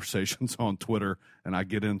these conversations on Twitter, and I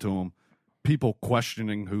get into them, people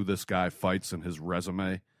questioning who this guy fights and his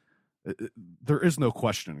resume. There is no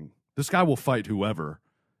questioning. This guy will fight whoever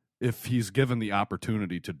if he's given the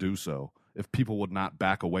opportunity to do so, if people would not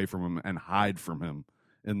back away from him and hide from him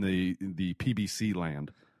in the PBC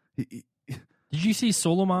land. Did you see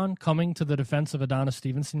Suleiman coming to the defense of Adonis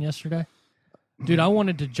Stevenson yesterday? Dude, I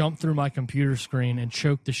wanted to jump through my computer screen and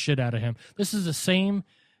choke the shit out of him. This is the same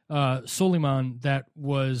Suleiman that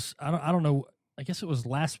was, I don't know, I guess it was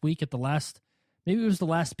last week at maybe it was the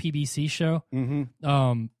last PBC show,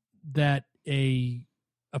 that a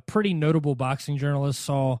pretty notable boxing journalist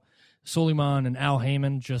saw Suleiman and Al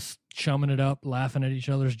Heyman just chumming it up, laughing at each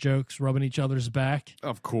other's jokes, rubbing each other's back.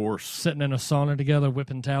 Of course. Sitting in a sauna together,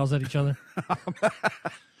 whipping towels at each other.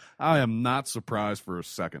 I am not surprised for a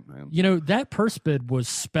second, man. That purse bid was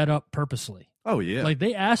sped up purposely. Oh, yeah. Like,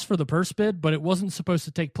 they asked for the purse bid, but it wasn't supposed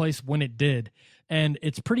to take place when it did. And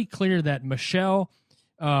it's pretty clear that Yvonne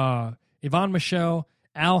Michelle,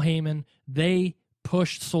 Al Heyman, they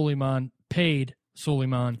pushed Suleiman, paid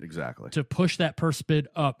Suleiman Exactly. to push that purse bid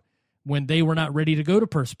up when they were not ready to go to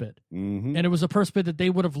purse bid. Mm-hmm. And it was a purse bid that they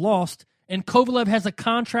would have lost. And Kovalev has a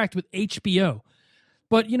contract with HBO.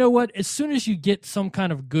 But you know what? As soon as you get some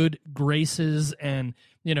kind of good graces and,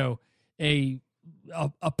 you know, a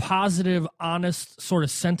positive, honest sort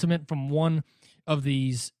of sentiment from one of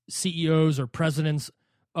these CEOs or presidents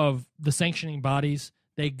of the sanctioning bodies,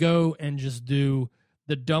 they go and just do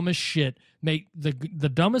the dumbest shit, make the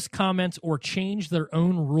dumbest comments or change their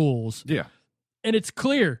own rules. Yeah. And it's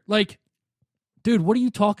clear, like, dude, what are you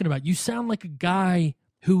talking about? You sound like a guy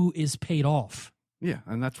who is paid off. Yeah,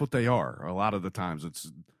 and that's what they are. A lot of the times,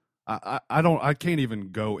 it's I can't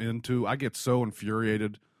even go into. I get so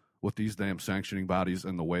infuriated with these damn sanctioning bodies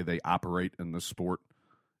and the way they operate in this sport.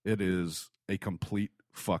 It is a complete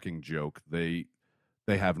fucking joke. They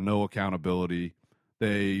have no accountability.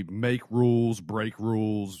 They make rules, break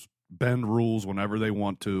rules, bend rules whenever they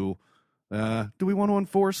want to. Do we want to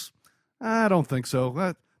enforce? I don't think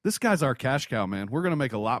so. This guy's our cash cow, man. We're going to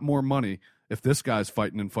make a lot more money if this guy's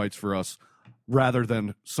fighting in fights for us rather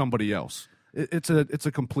than somebody else. It's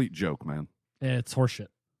a complete joke, man. Yeah, it's horseshit.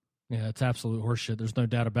 Yeah, it's absolute horseshit. There's no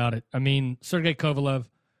doubt about it. I mean, Sergey Kovalev,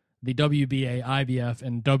 the WBA, IBF,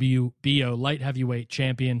 and WBO light heavyweight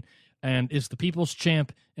champion, and is the people's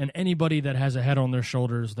champ, and anybody that has a head on their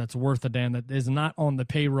shoulders that's worth a damn, that is not on the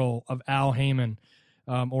payroll of Al Heyman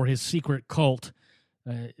or his secret cult,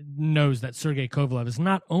 knows that Sergey Kovalev is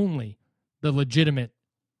not only the legitimate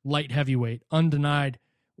light heavyweight, undenied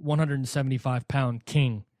 175-pound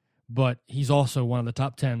king, but he's also one of the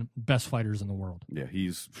top 10 best fighters in the world. Yeah,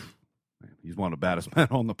 he's one of the baddest men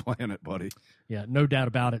on the planet, buddy. Yeah, no doubt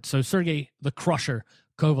about it. So Sergey the Crusher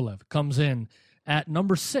Kovalev comes in at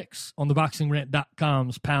number 6 on the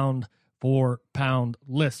BoxingRant.com's pound for pound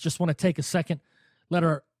list. Just want to take a second, let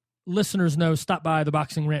our listeners know, stop by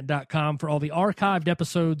theboxingrant.com for all the archived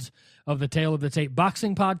episodes of the Tale of the Tape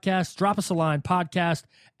Boxing Podcast. Drop us a line, podcast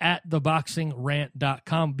at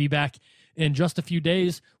theboxingrant.com. Be back in just a few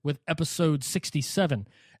days with episode 67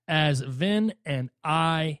 as Vin and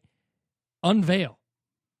I unveil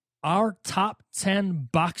our top 10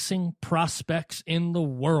 boxing prospects in the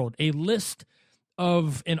world. A list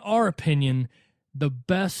of, in our opinion, the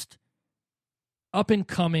best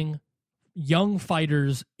up-and-coming young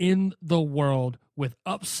fighters in the world with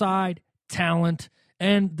upside, talent,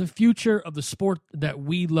 and the future of the sport that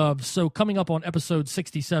we love. So coming up on episode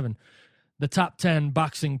 67, the top 10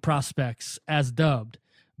 boxing prospects as dubbed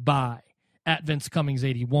by at Vince Cummings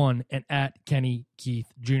 81 and at Kenny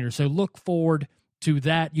Keith Jr. So look forward to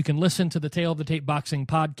that. You can listen to the Tale of the Tape Boxing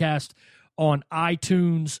Podcast on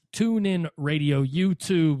iTunes, TuneIn Radio,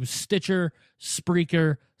 YouTube, Stitcher,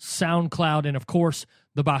 Spreaker, SoundCloud, and of course,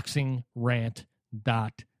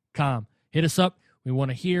 theboxingrant.com. Hit us up. We want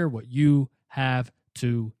to hear what you have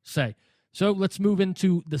to say. So let's move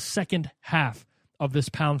into the second half of this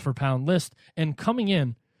pound for pound list. And coming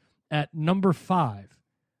in at number 5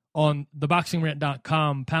 on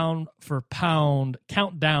theboxingrant.com pound for pound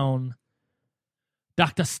countdown,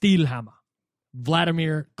 Dr. Steelhammer,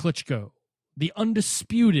 Vladimir Klitschko, the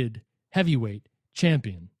undisputed heavyweight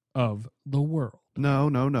champion of the world.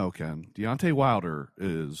 No, Ken. Deontay Wilder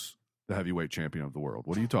is the heavyweight champion of the world.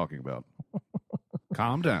 What are you talking about?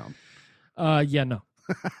 Calm down. Yeah, no.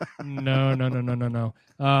 No.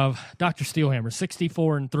 Dr. Steelhammer,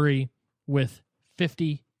 64-3 with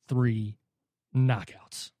 53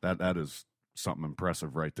 knockouts. That is something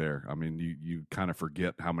impressive right there. I mean, you kind of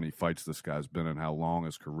forget how many fights this guy's been and how long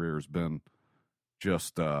his career has been.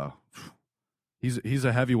 Just he's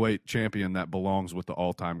a heavyweight champion that belongs with the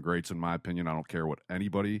all-time greats, in my opinion. I don't care what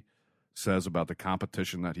anybody says about the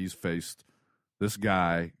competition that he's faced. This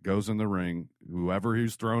guy goes in the ring, whoever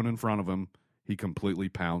he's thrown in front of him, he completely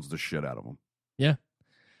pounds the shit out of him.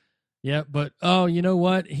 Yeah, but you know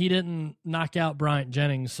what? He didn't knock out Bryant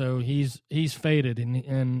Jennings, so he's faded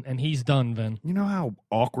and he's done, Vin. You know how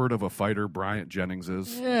awkward of a fighter Bryant Jennings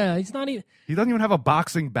is? Yeah, he's not even. He doesn't even have a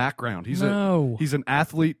boxing background. He's an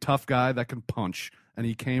athlete, tough guy that can punch, and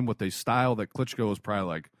he came with a style that Klitschko was probably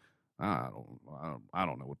like, I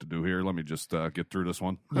don't know what to do here. Let me just get through this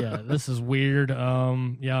one. Yeah, this is weird.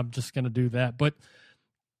 Yeah, I'm just gonna do that. But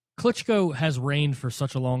Klitschko has reigned for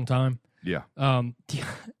such a long time. Yeah.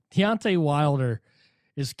 Deontay Wilder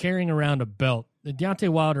is carrying around a belt. Deontay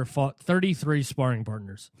Wilder fought 33 sparring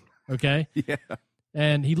partners, okay? Yeah.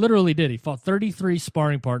 And he literally did. He fought 33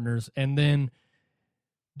 sparring partners and then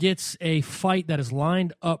gets a fight that is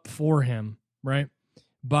lined up for him, right,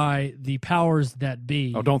 by the powers that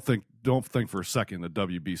be. Oh, don't think don't think for a second that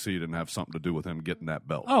WBC didn't have something to do with him getting that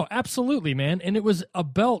belt. Oh, absolutely, man. And it was a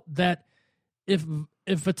belt that if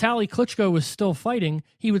Vitaly Klitschko was still fighting,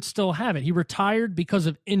 he would still have it. He retired because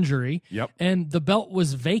of injury. Yep. And the belt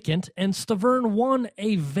was vacant, and Stavern won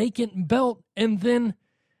a vacant belt, and then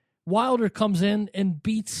Wilder comes in and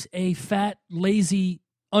beats a fat, lazy,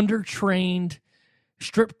 undertrained,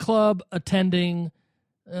 strip club attending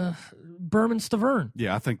Berman Stavern.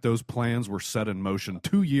 Yeah, I think those plans were set in motion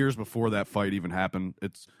 2 years before that fight even happened.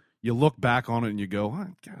 It's you look back on it and you go, oh,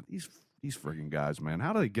 God, these friggin' guys, man,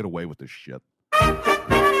 how do they get away with this shit?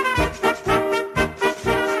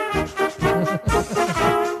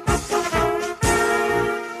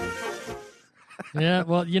 Yeah,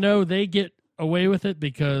 well, they get away with it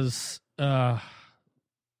because Al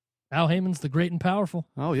Heyman's the great and powerful.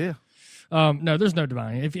 Oh, yeah. No, there's no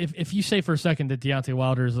denying. If you say for a second that Deontay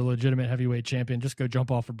Wilder is a legitimate heavyweight champion, just go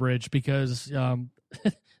jump off a bridge because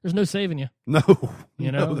there's no saving you. No,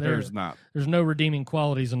 no, there's not. There's no redeeming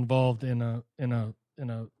qualities involved in a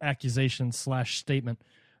accusation / statement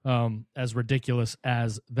as ridiculous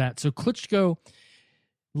as that. So Klitschko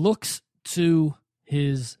looks to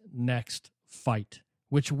his next fight,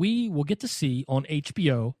 which we will get to see on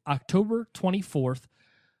HBO October 24th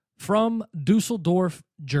from Dusseldorf,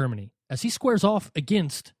 Germany, as he squares off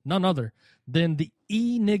against none other than the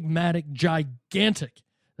enigmatic, gigantic,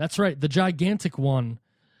 that's right, the gigantic one,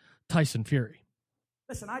 Tyson Fury.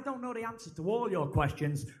 Listen, I don't know the answer to all your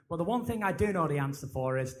questions, but the one thing I do know the answer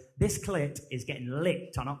for is this clit is getting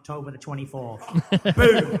licked on October the 24th.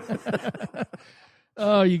 Boom!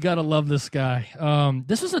 Oh, you got to love this guy.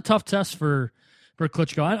 This is a tough test for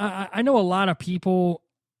Klitschko. I know a lot of people,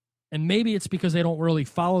 and maybe it's because they don't really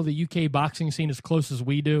follow the UK boxing scene as close as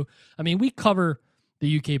we do. I mean, we cover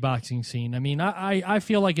the UK boxing scene. I mean, I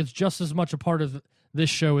feel like it's just as much a part of this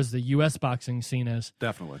show as the US boxing scene is.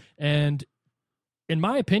 Definitely. And in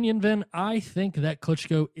my opinion, Vin, I think that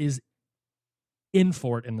Klitschko is in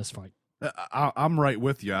for it in this fight. I'm right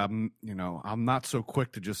with you. I'm not so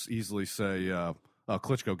quick to just easily say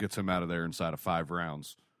Klitschko gets him out of there inside of 5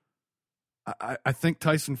 rounds. I think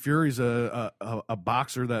Tyson Fury's a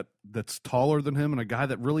boxer that's taller than him and a guy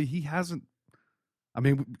that really he hasn't. I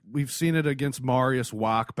mean, we've seen it against Marius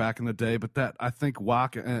Wach back in the day, but that I think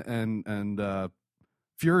Wach and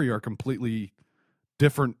Fury are completely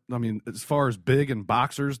different. I mean, as far as big and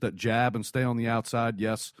boxers that jab and stay on the outside,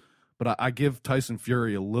 yes, but I give Tyson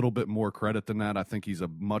Fury a little bit more credit than that. I think he's a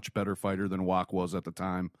much better fighter than Wach was at the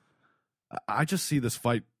time. I just see this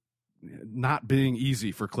fight not being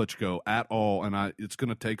easy for Klitschko at all, and it's going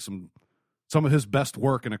to take some of his best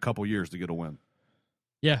work in a couple years to get a win.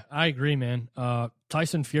 Yeah, I agree, man.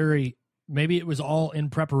 Tyson Fury, maybe it was all in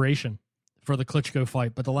preparation for the Klitschko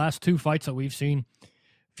fight, but the last 2 fights that we've seen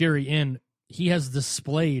Fury in, he has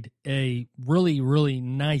displayed a really, really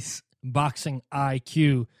nice boxing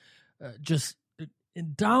IQ, just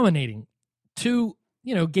dominating 2,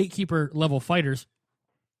 gatekeeper level fighters,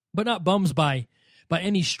 but not bums by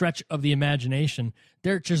any stretch of the imagination.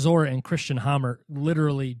 Derek Chisora and Christian Hammer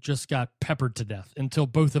literally just got peppered to death until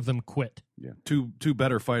both of them quit. Yeah, two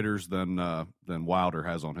better fighters than Wilder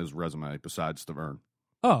has on his resume besides Stavern.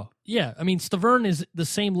 Oh, yeah. I mean, Stavern is the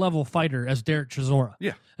same level fighter as Derek Chisora.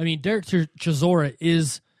 Yeah. I mean, Derek Chisora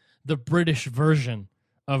is the British version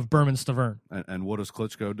of Berman Stavern. And what does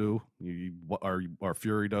Klitschko do? Or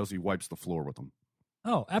Fury does? He wipes the floor with them.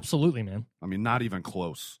 Oh, absolutely, man. I mean, not even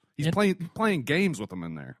close. He's playing games with them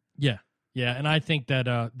in there. Yeah, yeah, and I think that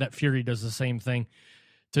that Fury does the same thing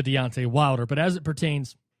to Deontay Wilder. But as it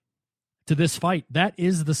pertains to this fight, that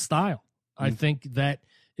is the style. I think that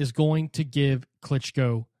is going to give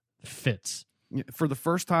Klitschko fits. For the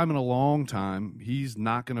first time in a long time, he's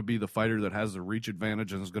not going to be the fighter that has the reach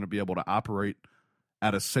advantage and is going to be able to operate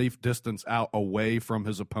at a safe distance out away from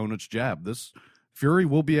his opponent's jab. This Fury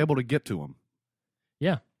will be able to get to him.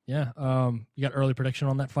 Yeah. Yeah. You got early prediction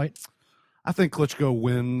on that fight? I think Klitschko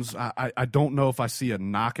wins. I don't know if I see a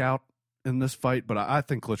knockout in this fight, but I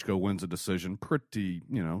think Klitschko wins a decision. Pretty,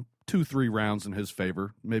 2-3 rounds in his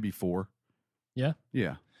favor, maybe 4. Yeah?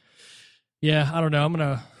 Yeah. Yeah, I don't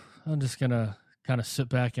know. I'm just gonna kind of sit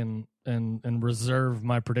back and reserve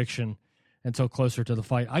my prediction until closer to the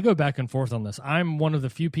fight. I go back and forth on this. I'm one of the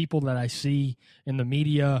few people that I see in the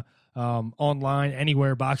media, online,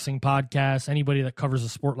 anywhere, boxing podcasts, anybody that covers a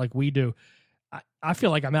sport like we do. I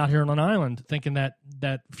feel like I'm out here on an island thinking that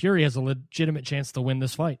Fury has a legitimate chance to win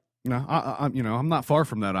this fight. No, I'm not far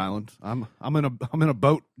from that island. I'm in a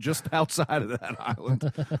boat just outside of that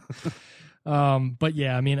island. But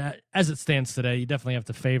yeah, I mean, as it stands today, you definitely have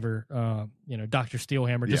to favor, Dr.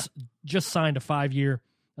 Steelhammer. Just signed a 5-year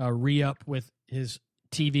re-up with his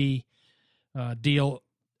TV deal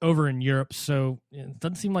over in Europe. So it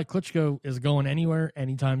doesn't seem like Klitschko is going anywhere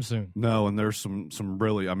anytime soon. No, and there's some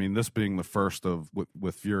really, I mean, this being the first of,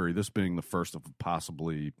 with Fury, this being the first of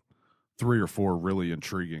possibly 3 or 4 really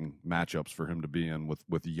intriguing matchups for him to be in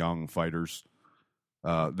with young fighters.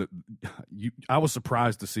 I was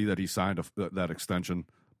surprised to see that he signed that extension,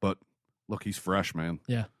 but look, he's fresh, man.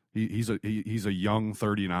 Yeah. He's a young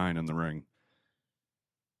 39 in the ring.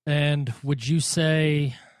 And would you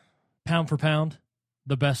say, pound for pound,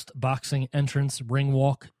 the best boxing entrance ring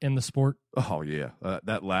walk in the sport? Oh yeah,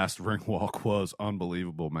 that last ring walk was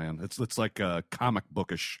unbelievable, man. It's like a comic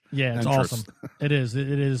bookish. Yeah, it's entrance. awesome. It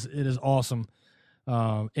is awesome,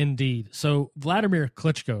 indeed. So Vladimir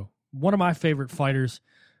Klitschko, one of my favorite fighters,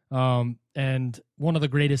 and one of the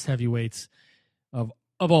greatest heavyweights of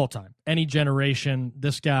all time, any generation.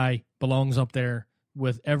 This guy belongs up there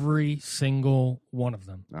with every single one of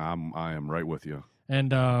them. I am right with you.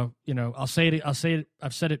 And, I'll say it. I've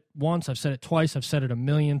said it once. I've said it twice. I've said it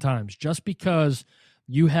 1,000,000 times. Just because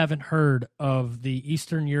you haven't heard of the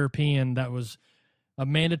Eastern European that was a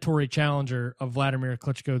mandatory challenger of Vladimir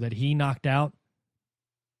Klitschko that he knocked out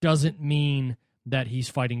doesn't mean that he's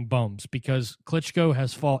fighting bums, because Klitschko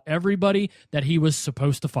has fought everybody that he was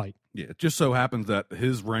supposed to fight. Yeah, it just so happens that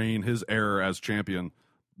his reign, his era as champion,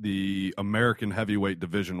 the American heavyweight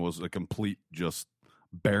division was a complete just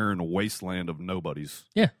barren wasteland of nobodies.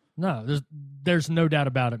 Yeah, no, there's no doubt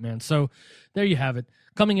about it, man. So there you have it.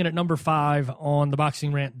 Coming in at number 5 on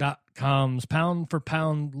theboxingrant.com's pound for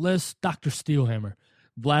pound list, Dr. Steelhammer,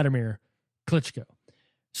 Vladimir Klitschko.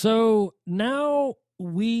 So now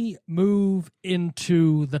we move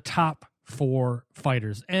into the top 4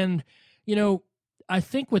 fighters. And, I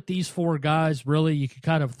think with these 4 guys, really, you could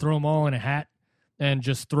kind of throw them all in a hat and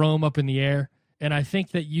just throw them up in the air. And I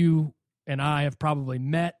think that you and I have probably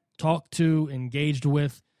met, talked to, engaged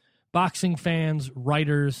with boxing fans,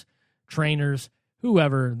 writers, trainers,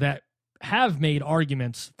 whoever that have made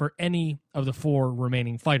arguments for any of the 4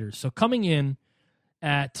 remaining fighters. So coming in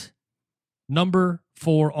at number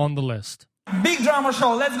 4 on the list. Big drama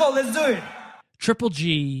show. Let's go. Let's do it. Triple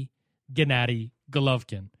G Gennady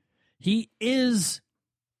Golovkin. He is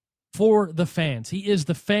for the fans. He is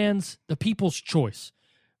the fans, the people's choice.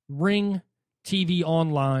 Ring TV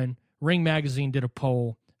Online, Ring Magazine did a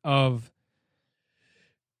poll of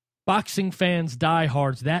boxing fans,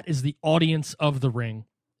 diehards. That is the audience of the ring.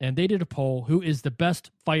 And they did a poll, who is the best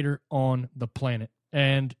fighter on the planet?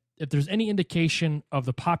 And if there's any indication of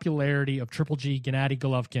the popularity of Triple G Gennady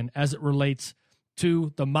Golovkin as it relates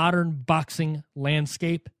to the modern boxing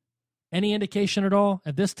landscape, any indication at all?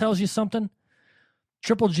 If this tells you something,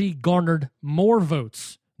 Triple G garnered more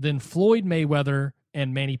votes than Floyd Mayweather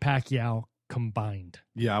and Manny Pacquiao combined.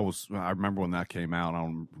 Yeah, I remember when that came out.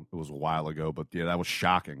 It was a while ago, but yeah, that was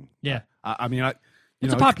shocking. Yeah. I mean,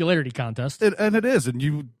 it's a popularity contest. And it is, and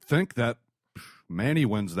you think that Manny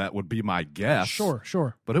wins, that would be my guess.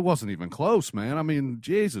 Sure. But it wasn't even close, man. I mean,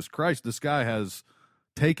 Jesus Christ, this guy has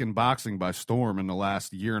taken boxing by storm in the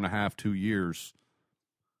last 1.5, 2 years,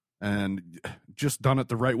 and just done it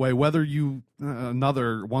the right way. Whether you,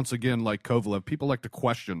 once again, like Kovalev, people like to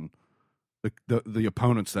question the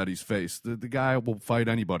opponents that he's faced. The guy will fight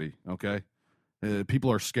anybody, okay?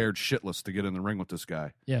 People are scared shitless to get in the ring with this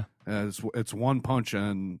guy. Yeah. It's one punch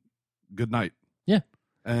and good night. Yeah.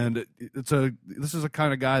 And this is a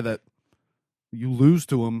kind of guy that you lose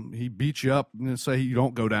to him, he beats you up, and say you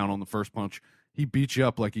don't go down on the first punch, he beats you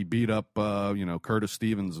up like he beat up Curtis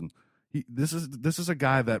Stevens, and this is a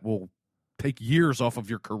guy that will take years off of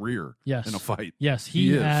your career in a fight. Yes,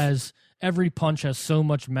 he has. Every punch has so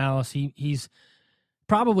much malice. He's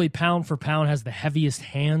probably pound for pound has the heaviest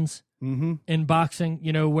hands in boxing,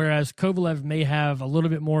 whereas Kovalev may have a little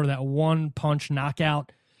bit more of that one punch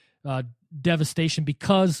knockout devastation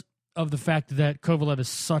because of the fact that Kovalev is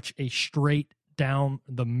such a straight down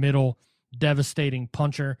the middle devastating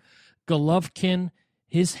puncher. Golovkin,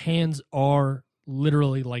 his hands are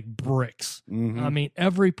literally like bricks. I mean,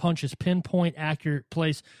 every punch is pinpoint, accurate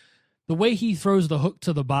place. The way he throws the hook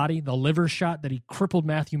to the body, the liver shot that he crippled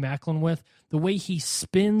Matthew Macklin with, the way he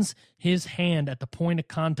spins his hand at the point of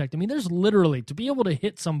contact. I mean, there's literally, to be able to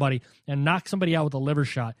hit somebody and knock somebody out with a liver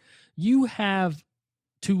shot, you have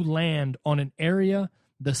to land on an area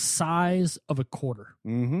the size of a quarter.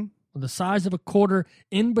 The size of a quarter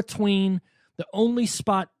in between the only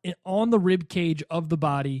spot on the rib cage of the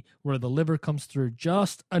body where the liver comes through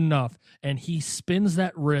just enough, and he spins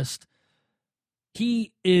that wrist.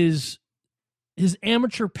 His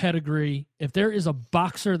amateur pedigree, if there is a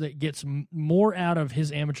boxer that gets more out of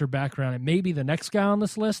his amateur background, it may be the next guy on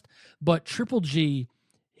this list, but Triple G,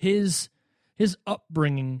 his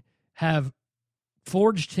upbringing have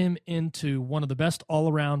forged him into one of the best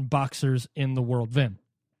all-around boxers in the world. Vin,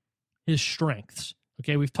 his strengths.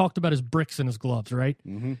 Okay, we've talked about his bricks and his gloves, right?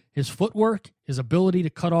 Mm-hmm. His footwork, his ability to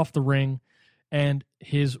cut off the ring, and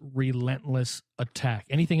his relentless attack.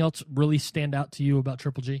 Anything else really stand out to you about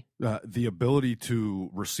Triple G? The ability to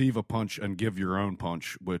receive a punch and give your own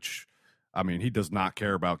punch, which, I mean, he does not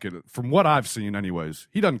care about getting, from what I've seen anyways,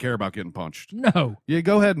 he doesn't care about getting punched. No. Yeah,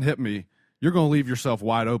 go ahead and hit me. You're going to leave yourself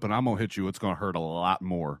wide open. I'm going to hit you. It's going to hurt a lot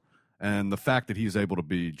more. And the fact that he's able to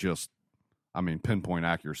be just, I mean, pinpoint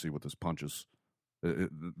accuracy with his punches,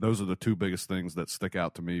 those are the two biggest things that stick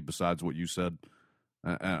out to me besides what you said.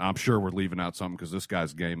 And I'm sure we're leaving out something because this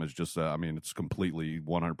guy's game is just, I mean, it's completely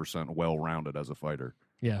 100% well-rounded as a fighter.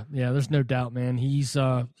 Yeah, there's no doubt, man. He's,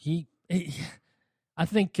 I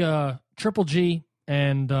think Triple G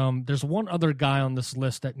and there's one other guy on this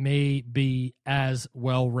list that may be as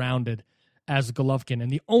well-rounded as Golovkin. And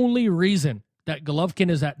the only reason that Golovkin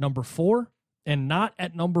is at number 4 and not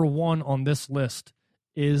at number 1 on this list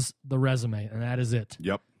is the resume, and that is it.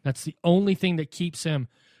 Yep. That's the only thing that keeps him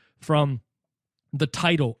from the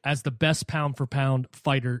title as the best pound-for-pound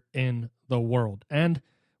fighter in the world. And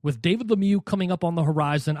with David Lemieux coming up on the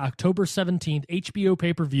horizon, October 17th, HBO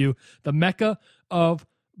pay-per-view, the Mecca of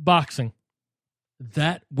boxing,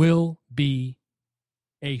 that will be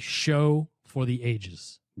a show for the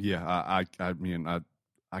ages. Yeah, I mean,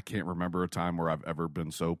 I can't remember a time where I've ever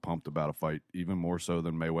been so pumped about a fight, even more so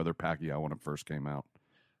than Mayweather-Pacquiao when it first came out.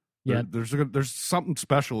 Yeah, there's something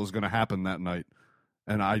special is going to happen that night,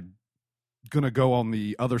 and I'm going to go on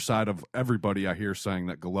the other side of everybody I hear saying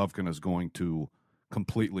that Golovkin is going to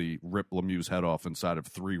completely rip Lemieux's head off inside of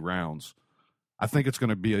 3 rounds. I think it's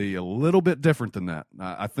going to be a little bit different than that.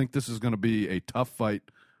 I think this is going to be a tough fight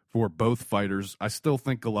for both fighters. I still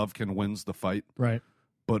think Golovkin wins the fight. right.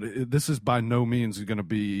 But this is by no means going to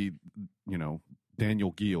be,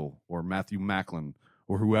 Daniel Geale or Matthew Macklin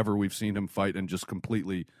or whoever we've seen him fight and just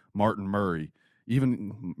completely Martin Murray.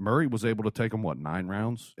 Even Murray was able to take him, 9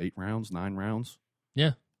 rounds, 8 rounds, 9 rounds?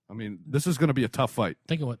 Yeah. I mean, this is going to be a tough fight.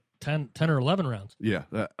 Think of 10 or 11 rounds. Yeah.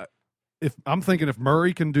 If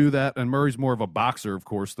Murray can do that, and Murray's more of a boxer, of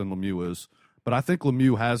course, than Lemieux is, but I think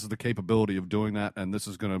Lemieux has the capability of doing that, and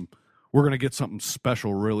we're going to get something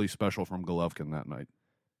special, really special from Golovkin that night.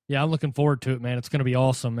 Yeah, I'm looking forward to it, man. It's going to be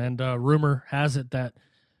awesome. And rumor has it that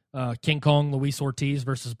King Kong Luis Ortiz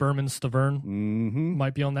versus Berman Stavern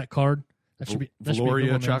might be on that card. That should be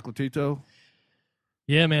Valoria a good one, Chocolatito.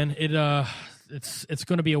 Yeah, man. It's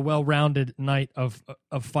going to be a well-rounded night of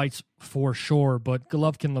fights for sure. But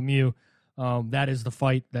Golovkin Lemieux, that is the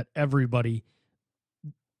fight that everybody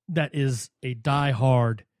that is a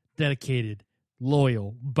diehard, dedicated,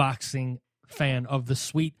 loyal boxing fan of the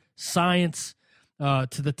sweet science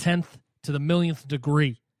to the 10th, to the millionth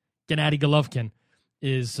degree, Gennady Golovkin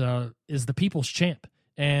is the people's champ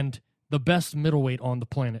and the best middleweight on the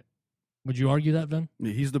planet. Would you argue that, Vin?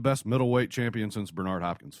 He's the best middleweight champion since Bernard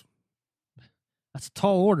Hopkins. That's a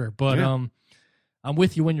tall order, but yeah. I'm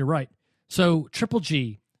with you when you're right. So Triple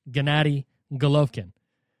G, Gennady Golovkin,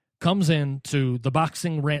 comes into the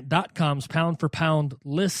BoxingRant.com's pound-for-pound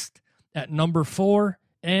list at number 4,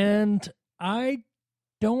 and I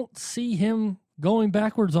don't see him going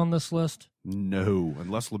backwards on this list. No,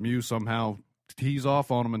 unless Lemieux somehow tees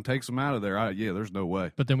off on him and takes him out of there. There's no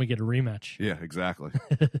way. But then we get a rematch. Yeah, exactly.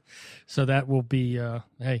 So that will be,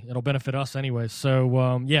 it'll benefit us anyway.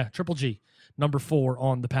 So, Triple G, number 4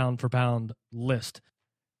 on the pound-for-pound list.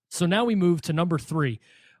 So now we move to number 3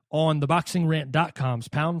 on the BoxingRant.com's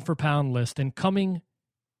pound-for-pound list. And coming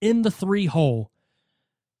in the 3 hole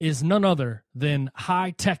is none other than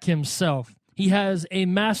High Tech himself. He has a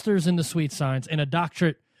master's in the sweet science and a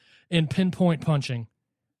doctorate in pinpoint punching.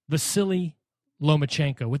 Vasily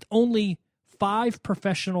Lomachenko, with only 5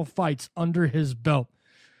 professional fights under his belt.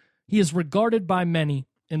 He is regarded by many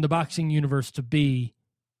in the boxing universe to be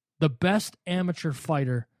the best amateur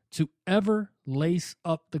fighter to ever lace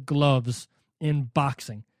up the gloves in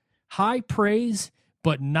boxing. High praise,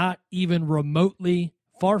 but not even remotely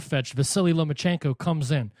far-fetched. Vasily Lomachenko comes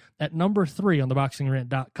in at number 3 on the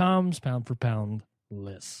BoxingRant.com's pound-for-pound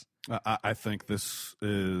list. I think this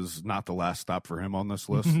is not the last stop for him on this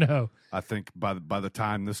list. No. I think by the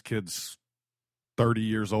time this kid's 30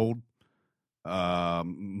 years old,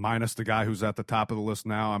 minus the guy who's at the top of the list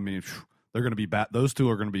now, I mean, they're going to be those two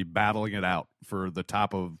are going to be battling it out for the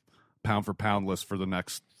top of pound-for-pound list for the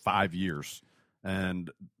next 5 years.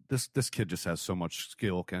 And this kid just has so much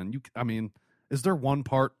skill, Ken. Is there one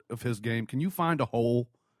part of his game? Can you find a hole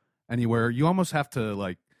anywhere? You almost have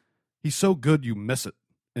to, he's so good you miss it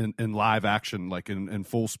in live action, in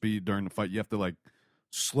full speed during the fight. You have to,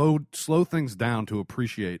 slow things down to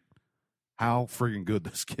appreciate how friggin' good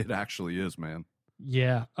this kid actually is, man.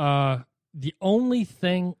 Yeah. The only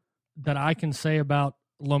thing that I can say about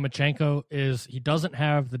Lomachenko is he doesn't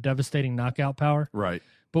have the devastating knockout power. Right.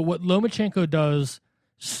 But what Lomachenko does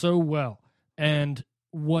so well, and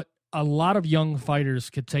what a lot of young fighters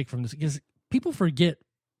could take from this, because people forget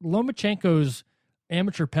Lomachenko's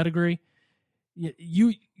amateur pedigree.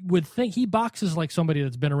 You would think he boxes like somebody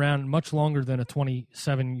that's been around much longer than a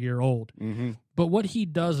 27-year-old. Mm-hmm. But what he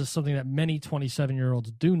does is something that many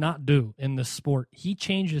 27-year-olds do not do in this sport. He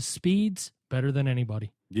changes speeds better than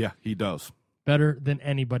anybody. Yeah, he does. Better than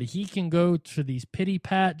anybody. He can go to these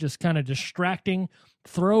pity-pat, just kind of distracting,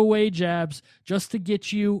 throwaway jabs just to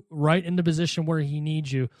get you right in the position where he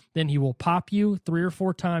needs you. Then he will pop you 3 or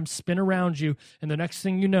 4 times, spin around you, and the next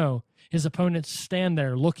thing you know, his opponents stand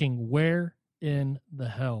there looking, where in the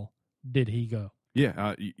hell did he go?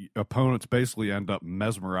 Yeah, opponents basically end up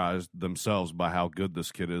mesmerized themselves by how good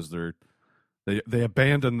this kid is. They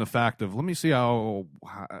abandon the fact of, let me see how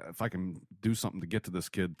if I can do something to get to this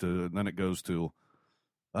kid. Then it goes to,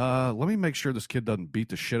 let me make sure this kid doesn't beat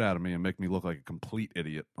the shit out of me and make me look like a complete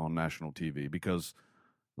idiot on national TV. Because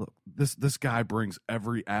look, this guy brings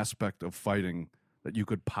every aspect of fighting that you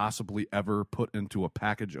could possibly ever put into a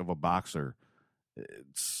package of a boxer.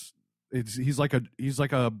 He's like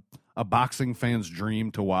a boxing fan's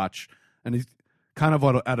dream to watch, and he's kind of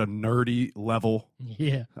at a nerdy level.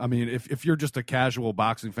 Yeah. I mean, if you're just a casual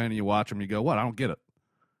boxing fan and you watch him, you go, what? I don't get it.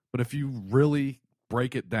 But if you really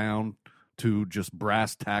break it down to just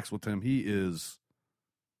brass tacks with him, he's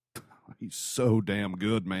so damn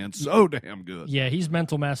good, man. So damn good. Yeah, he's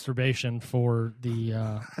mental masturbation for the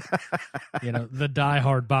the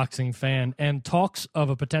diehard boxing fan. And talks of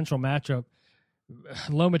a potential matchup,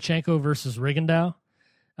 Lomachenko versus Rigondeaux.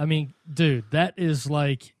 I mean, dude, that is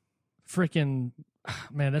like freaking,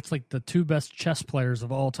 man, that's like the 2 best chess players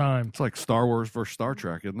of all time. It's like Star Wars versus Star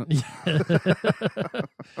Trek, isn't it?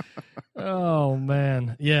 Oh,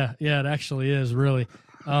 man. Yeah, it actually is, really.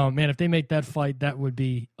 Man, if they make that fight, that would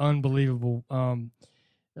be unbelievable.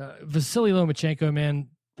 Vasily Lomachenko, man,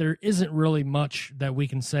 there isn't really much that we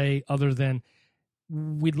can say other than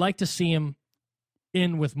we'd like to see him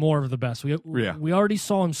in with more of the best. We already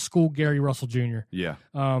saw him school Gary Russell Jr. Yeah.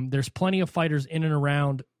 There's plenty of fighters in and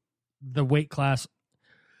around the weight class.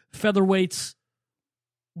 Featherweights,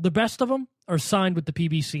 the best of them are signed with the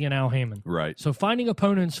PBC and Al Haymon. Right. So finding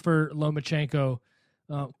opponents for Lomachenko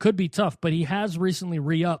could be tough, but he has recently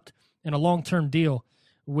re-upped in a long-term deal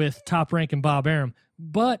with Top Rank and Bob Arum.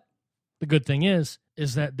 But the good thing is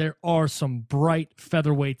that there are some bright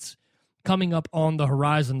featherweights coming up on the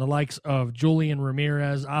horizon, the likes of Julian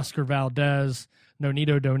Ramirez, Oscar Valdez,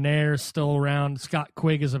 Nonito Donaire still around. Scott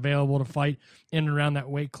Quigg is available to fight in and around that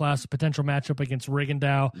weight class, a potential matchup against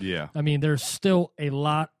Rigondeaux. Yeah. I mean, there's still a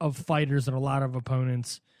lot of fighters and a lot of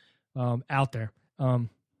opponents out there.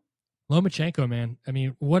 Lomachenko, man, I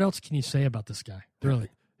mean, what else can you say about this guy, really?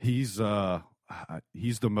 He's the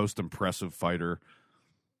most impressive fighter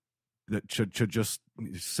that should just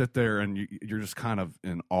sit there and you're just kind of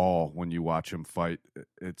in awe when you watch him fight.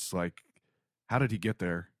 It's like, how did he get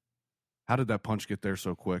there? How did that punch get there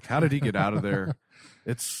so quick? How did he get out of there?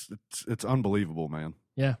 It's unbelievable, man.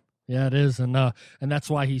 Yeah, it is, and that's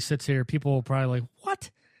why he sits here. People will probably like, what?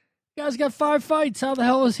 The guy's got 5 fights. How the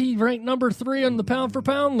hell is he ranked number 3 on the pound for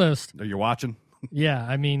pound list? Are you watching? Yeah,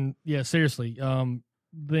 I mean, yeah, seriously.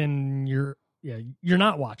 Then you're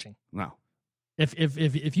not watching. No.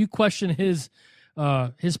 If you question his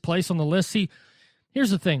place on the list, see, here's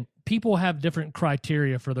the thing: people have different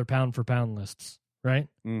criteria for their pound for pound lists, right?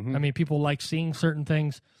 Mm-hmm. I mean, people like seeing certain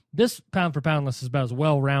things. This pound for pound list is about as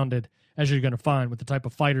well rounded as you're going to find with the type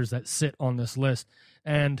of fighters that sit on this list,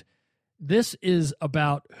 and this is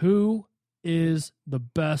about who is the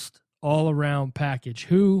best all around package,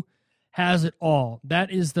 who has it all.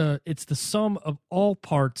 It's the sum of all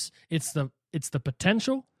parts. It's the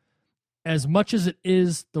potential, as much as it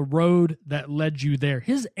is the road that led you there.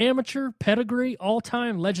 His amateur pedigree,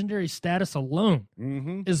 all-time legendary status alone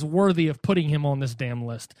is worthy of putting him on this damn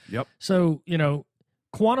list. Yep. So,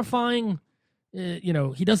 quantifying,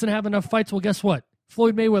 he doesn't have enough fights. Well, guess what?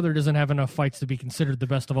 Floyd Mayweather doesn't have enough fights to be considered the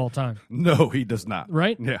best of all time. No, he does not.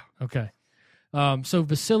 Right? Yeah. Okay. So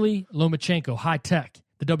Vasily Lomachenko, high tech,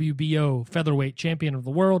 the WBO featherweight champion of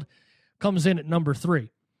the world, comes in at number 3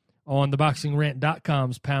 on the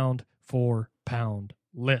BoxingRant.com's pound for pound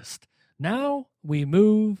list. Now we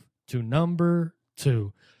move to number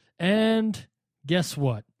 2. And guess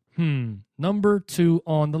what? Number 2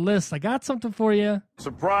 on the list. I got something for you.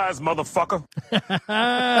 Surprise, motherfucker.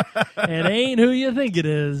 It ain't who you think it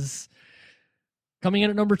is. Coming in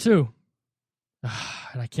at number 2,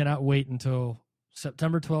 and I cannot wait until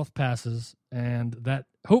September 12th passes, and that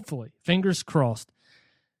hopefully, fingers crossed,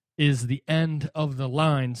 is the end of the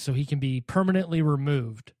line so he can be permanently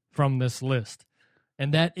removed from this list.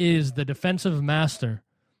 And that is the defensive master,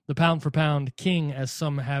 the pound-for-pound king, as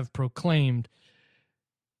some have proclaimed.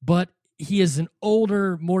 But he is an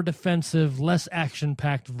older, more defensive, less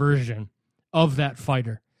action-packed version of that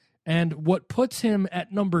fighter. And what puts him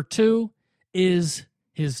at number 2 is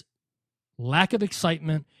his lack of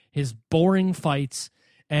excitement, his boring fights,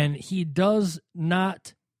 and he does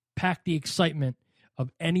not pack the excitement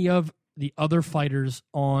of any of the other fighters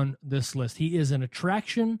on this list. He is an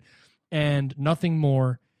attraction and nothing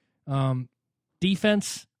more.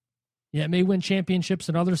 Defense, yeah, it may win championships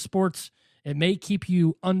in other sports. It may keep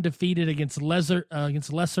you undefeated against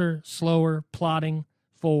lesser, slower, plodding,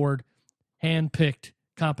 forward, hand-picked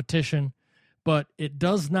competition, but it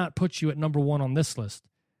does not put you at number 1 on this list.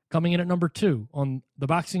 Coming in at number 2 on the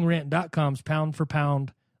BoxingRant.com's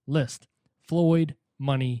pound-for-pound list, Floyd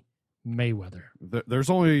Money Mayweather. There's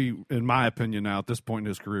only, in my opinion now, at this point in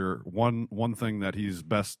his career, one thing that he's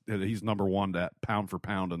number 1 at pound for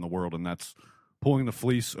pound in the world, and that's pulling the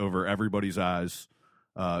fleece over everybody's eyes,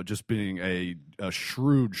 just being a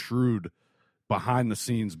shrewd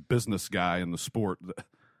behind-the-scenes business guy in the sport.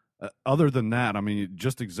 Other than that, I mean,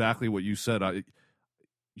 just exactly what you said.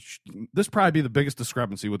 This probably be the biggest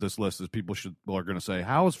discrepancy with this list is people are going to say,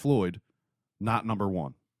 how is Floyd not number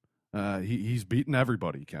 1? He's beaten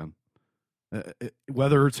everybody, Ken.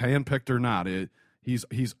 Whether it's handpicked or not,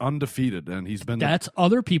 he's undefeated, and he's been. That's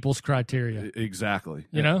other people's criteria. Exactly.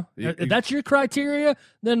 You know, if that's your criteria,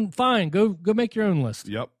 then fine. Go make your own list.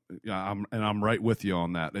 Yep. I'm right with you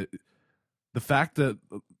on that. The fact that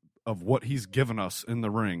of what he's given us in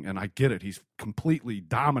the ring, and I get it. He's completely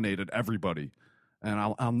dominated everybody, and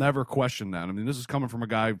I'll never question that. I mean, this is coming from a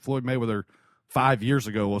guy, Floyd Mayweather, 5 years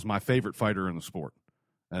ago was my favorite fighter in the sport,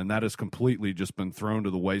 and that has completely just been thrown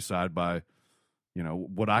to the wayside by, you know,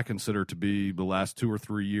 what I consider to be the last 2 or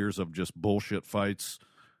 3 years of just bullshit fights,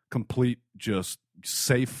 complete just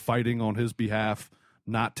safe fighting on his behalf,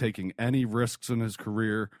 not taking any risks in his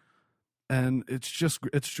career. And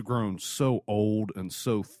it's grown so old and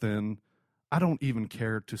so thin. I don't even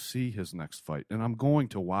care to see his next fight, and I'm going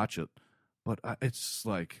to watch it. But it's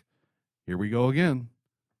like, here we go again.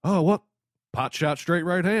 Oh, what? Pot shot, straight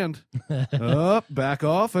right hand. Up, back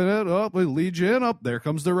off, and it leads you in. Up, there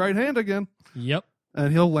comes the right hand again. Yep.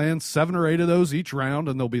 And he'll land 7 or 8 of those each round,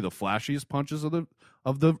 and they'll be the flashiest punches of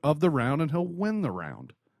the round, and he'll win the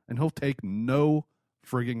round, and he'll take no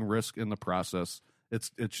frigging risk in the process. It's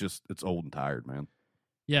old and tired, man.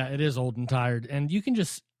 Yeah, it is old and tired. And you can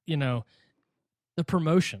just, you know, the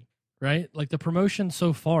promotion, right? Like the promotion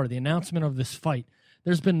so far, the announcement of this fight,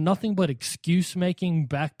 there's been nothing but excuse making,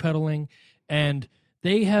 backpedaling, and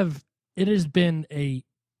it has been I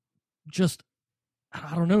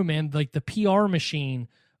don't know, man, like the PR machine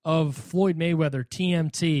of Floyd Mayweather,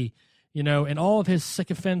 TMT, you know, and all of his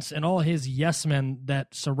sycophants and all his yes men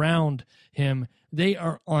that surround him, they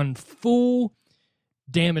are on full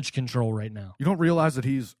damage control right now. You don't realize that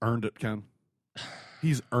he's earned it, Ken.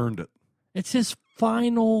 He's earned it. It's his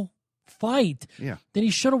final fight. Yeah. Then he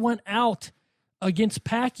should have went out against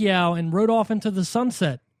Pacquiao and rode off into the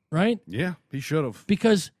sunset, right? Yeah, he should have.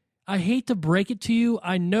 Because I hate to break it to you,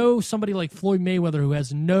 I know somebody like Floyd Mayweather who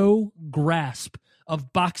has no grasp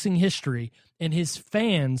of boxing history and his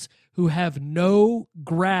fans who have no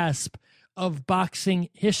grasp of boxing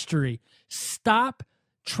history. Stop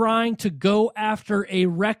trying to go after a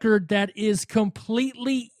record that is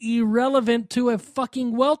completely irrelevant to a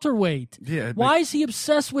fucking welterweight. Yeah. Why is he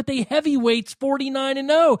obsessed with a heavyweight's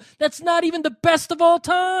 49-0? That's not even the best of all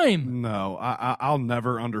time. No, I'll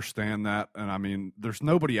never understand that. And I mean, there's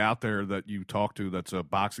nobody out there that you talk to that's a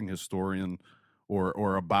boxing historian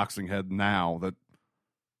or a boxing head now that,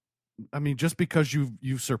 I mean, just because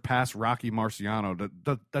you've surpassed Rocky Marciano,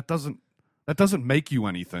 that doesn't make you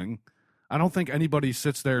anything. I don't think anybody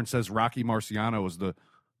sits there and says Rocky Marciano is the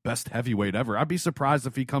best heavyweight ever. I'd be surprised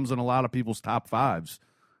if he comes in a lot of people's top 5s.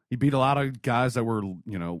 He beat a lot of guys that were,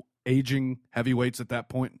 you know, aging heavyweights at that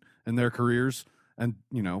point in their careers and,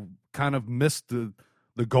 you know, kind of missed the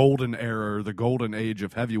golden era, the golden age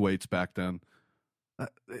of heavyweights back then.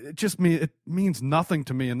 It means nothing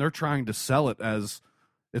to me, and they're trying to sell it as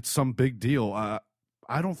it's some big deal.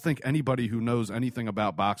 I don't think anybody who knows anything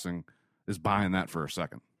about boxing is buying that for a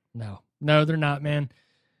second. No, they're not, man.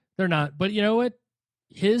 They're not. But you know what?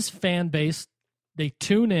 His fan base, they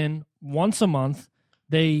tune in once a month.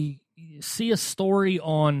 They see a story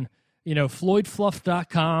on, you know,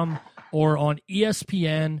 FloydFluff.com or on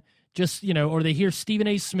ESPN. just, or they hear Stephen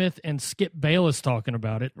A. Smith and Skip Bayless talking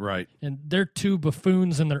about it. Right. And they're two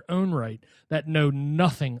buffoons in their own right that know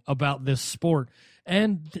nothing about this sport.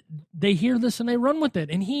 And they hear this and they run with it.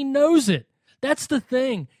 And he knows it. That's the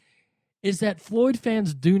thing, is that Floyd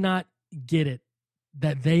fans do not get it,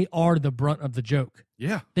 that they are the brunt of the joke.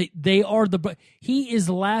 Yeah. They are he is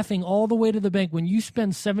laughing all the way to the bank. When you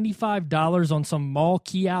spend $75 on some mall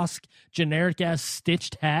kiosk generic ass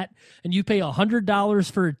stitched hat, and you pay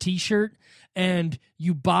 $100 for a t-shirt, and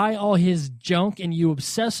you buy all his junk and you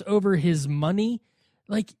obsess over his money,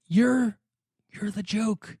 like you're the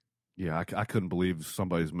joke. Yeah, I couldn't believe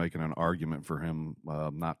somebody's making an argument for him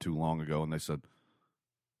not too long ago, and they said,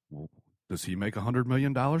 well, does he make $100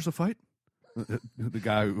 million a fight? The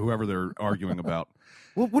guy, whoever they're arguing about.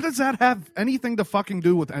 Well, what does that have anything to fucking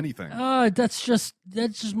do with anything? That's just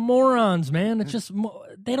morons, man. It's just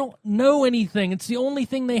they don't know anything. It's the only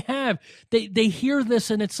thing they have. They hear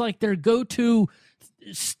this and it's like their go-to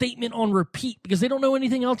statement on repeat because they don't know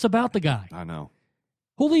anything else about the guy. I know.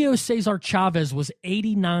 Julio Cesar Chavez was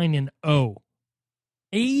 89-0.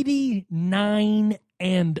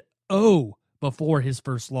 89-0 before his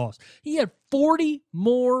first loss. He had 40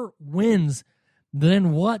 more wins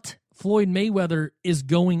than what Floyd Mayweather is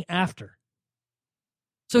going after.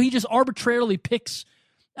 So he just arbitrarily picks,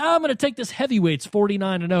 I'm going to take this heavyweight's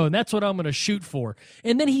 49-0, and that's what I'm going to shoot for.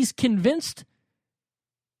 And then he's convinced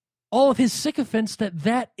all of his sycophants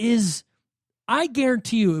that is, I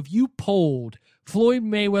guarantee you, if you polled Floyd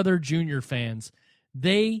Mayweather Jr. fans,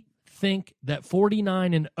 they think that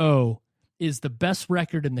 49-0 is the best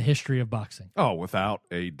record in the history of boxing. Oh, without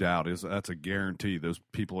a doubt. That's a guarantee. Those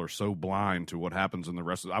people are so blind to what happens in the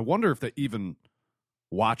rest of it. I wonder if they even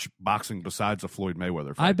watch boxing besides a Floyd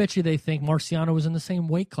Mayweather fight. I bet you they think Marciano was in the same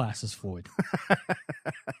weight class as Floyd.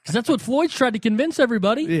 Because that's what Floyd's tried to convince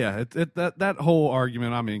everybody. Yeah, that whole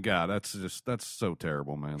argument, I mean, God, that's so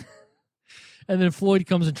terrible, man. And then Floyd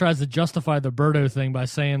comes and tries to justify the Berto thing by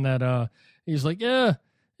saying that he's like, yeah,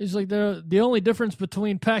 he's like, the only difference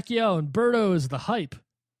between Pacquiao and Berto is the hype.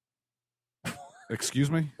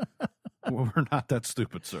 Excuse me? Well, we're not that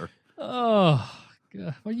stupid, sir. Oh,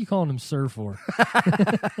 God. What are you calling him sir for?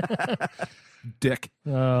 Dick.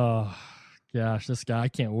 Oh, gosh, this guy, I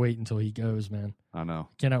can't wait until he goes, man. I know.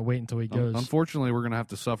 Cannot wait until he goes. Unfortunately, we're going to have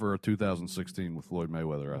to suffer a 2016 with Floyd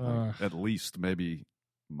Mayweather, I think. At least, maybe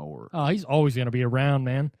more. Oh, he's always going to be around,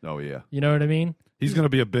 man. Oh, yeah. You know what I mean? He's going to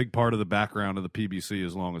be a big part of the background of the PBC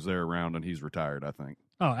as long as they're around and he's retired, I think.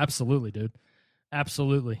 Oh, absolutely, dude.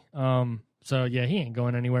 Absolutely. So, yeah, he ain't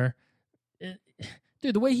going anywhere.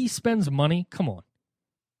 Dude, the way he spends money, come on.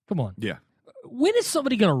 Yeah. When is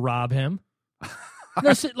somebody going to rob him?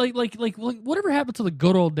 No, like whatever happened to the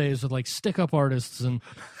good old days with like stick-up artists and,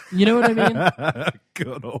 you know what I mean?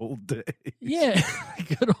 Good old days. Yeah,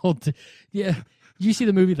 good old yeah. Did you see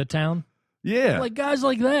the movie The Town? Yeah. Like guys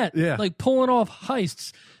like that. Yeah. Like pulling off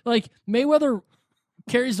heists. Like Mayweather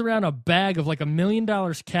carries around a bag of like $1 million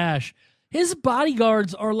cash. His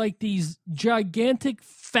bodyguards are like these gigantic,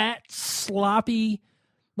 fat, sloppy,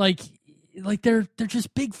 like they're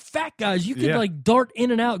just big fat guys. You could like dart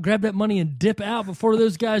in and out, grab that money and dip out before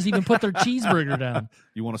those guys even put their cheeseburger down.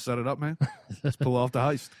 You want to set it up, man? Let's pull off the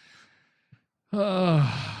heist.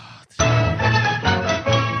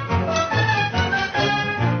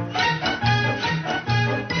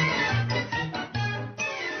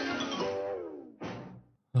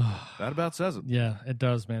 That about says it. Yeah, it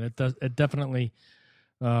does, man. It does. It definitely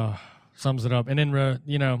sums it up. And then, I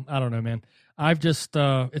don't know, man. I've just,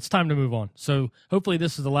 it's time to move on. So hopefully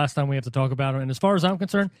this is the last time we have to talk about it. And as far as I'm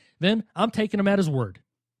concerned, then I'm taking him at his word.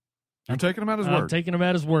 You're taking him at his word? I'm taking him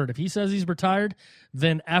at his word. If he says he's retired,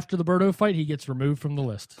 then after the Berto fight, he gets removed from the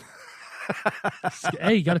list.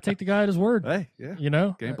 Hey, you got to take the guy at his word. Hey, yeah. You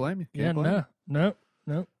know? Can't blame you. No.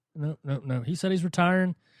 He said he's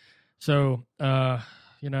retiring. So, I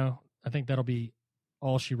think that'll be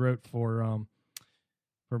all she wrote for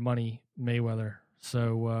Money Mayweather.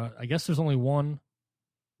 So I guess there's only one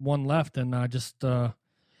left, and I'm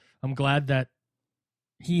glad that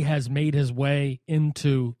he has made his way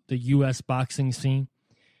into the U.S. boxing scene,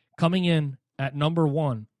 coming in at number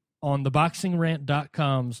 1 on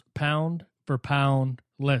theboxingrant.com's pound-for-pound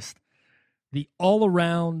list, the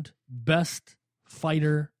all-around best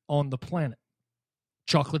fighter on the planet,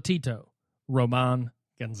 Chocolatito Roman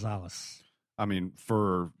Gonzalez. I mean,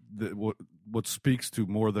 what speaks to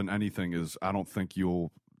more than anything is I don't think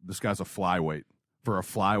this guy's a flyweight. For a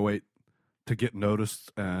flyweight to get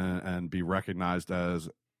noticed and be recognized as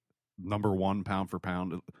number 1 pound for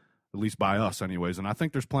pound, at least by us anyways. And I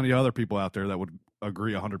think there's plenty of other people out there that would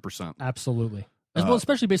agree 100%. Absolutely. As well,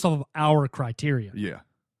 especially based off of our criteria. Yeah.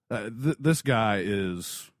 This guy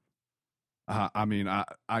is. I mean,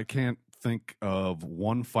 I can't think of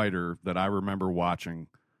one fighter that I remember watching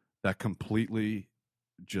that completely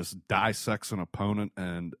just dissects an opponent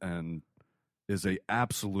and is a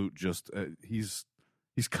absolute just. He's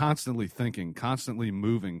constantly thinking, constantly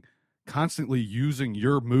moving, constantly using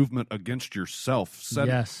your movement against yourself.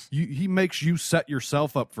 Yes, he makes you set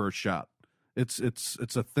yourself up for a shot. It's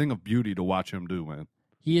a thing of beauty to watch him do, man.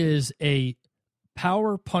 He is a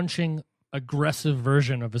power punching, aggressive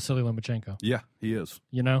version of Vasily Lomachenko. Yeah, he is.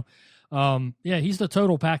 You know, yeah, he's the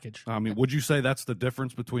total package. I mean, would you say that's the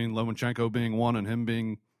difference between Lomachenko being 1 and him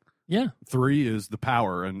being 3 is the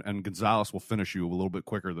power, and Gonzalez will finish you a little bit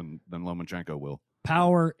quicker than Lomachenko will.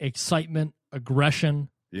 Power, excitement, aggression.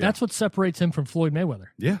 Yeah. That's what separates him from Floyd Mayweather.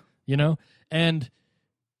 Yeah. You know, and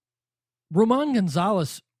Roman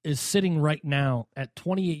Gonzalez is sitting right now at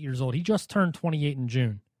 28 years old. He just turned 28 in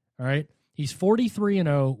June. All right. He's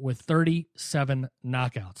 43-0 with 37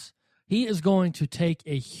 knockouts. He is going to take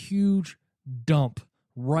a huge dump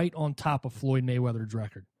right on top of Floyd Mayweather's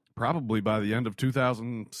record. Probably by the end of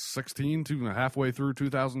 2016 to halfway through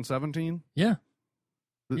 2017. Yeah.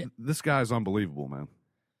 This guy's unbelievable,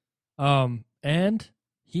 man. And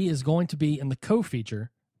he is going to be in the co-feature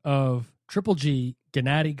of Triple G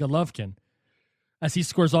Gennady Golovkin as he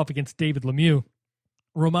squares off against David Lemieux.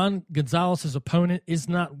 Roman Gonzalez's opponent is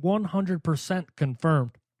not 100%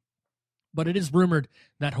 confirmed, but it is rumored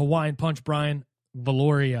that Hawaiian Punch Brian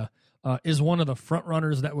Valoria is one of the front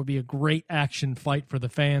runners. That would be a great action fight for the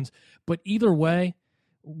fans. But either way,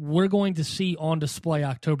 we're going to see on display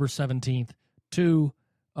October 17th 2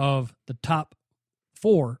 of the top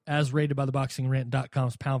 4, as rated by the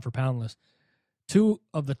BoxingRant.com's pound for pound list, 2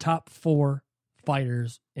 of the top 4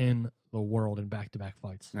 fighters in the world in back-to-back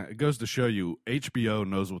fights. Now, it goes to show you HBO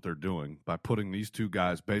knows what they're doing by putting these two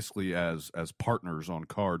guys basically as partners on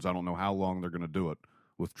cards. I don't know how long they're going to do it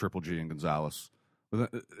with Triple G and Gonzalez.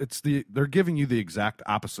 They're giving you the exact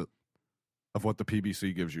opposite of what the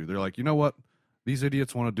PBC gives you. They're like, you know what? These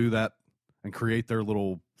idiots want to do that and create their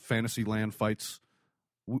little fantasy land fights.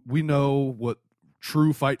 We know what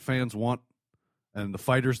true fight fans want and the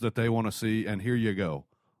fighters that they want to see, and here you go.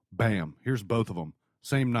 Bam. Here's both of them.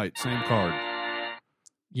 Same night, same card.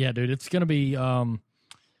 Yeah, dude, it's gonna be a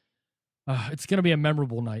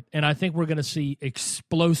memorable night, and I think we're gonna see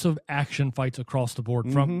explosive action fights across the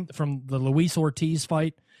board, from the Luis Ortiz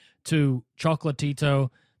fight to Chocolatito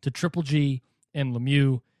to Triple G and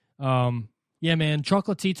Lemieux. Yeah, man,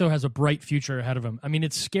 Chocolatito has a bright future ahead of him. I mean,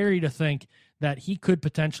 it's scary to think that he could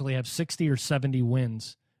potentially have 60 or 70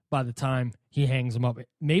 wins by the time he hangs him up,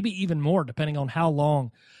 maybe even more, depending on how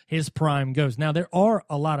long his prime goes. Now, there are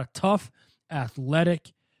a lot of tough,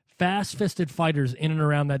 athletic, fast-fisted fighters in and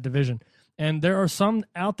around that division, and there are some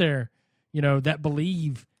out there, you know, that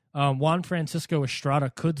believe Juan Francisco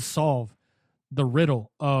Estrada could solve the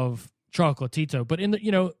riddle of Chocolatito. But in the,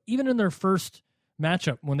 you know, even in their first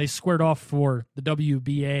matchup when they squared off for the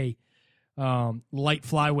WBA light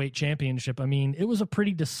flyweight championship, I mean, it was a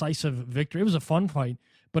pretty decisive victory. It was a fun fight,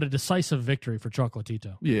 but a decisive victory for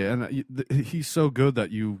Chocolatito. Yeah, and he's so good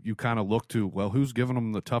that you kind of look to, well, who's giving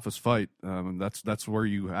him the toughest fight? And that's where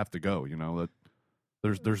you have to go. You know, that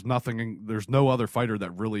there's no other fighter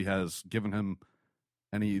that really has given him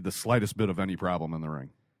the slightest bit of any problem in the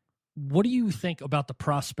ring. What do you think about the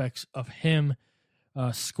prospects of him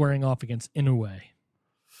squaring off against Inoue?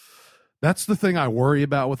 That's the thing I worry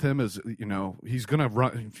about with him is, you know, he's going to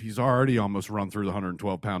run. He's already almost run through the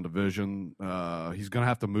 112-pound division. He's going to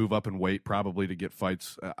have to move up in weight probably to get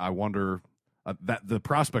fights. I wonder that the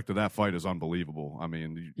prospect of that fight is unbelievable. I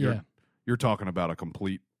mean, you're talking about a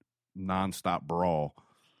complete nonstop brawl.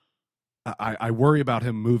 I worry about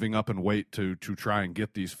him moving up in weight to try and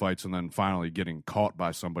get these fights and then finally getting caught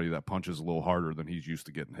by somebody that punches a little harder than he's used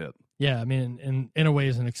to getting hit. Yeah, I mean, and Inoue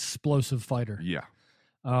is an explosive fighter. Yeah.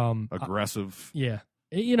 Aggressive. Yeah.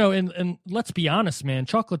 You know, and let's be honest, man,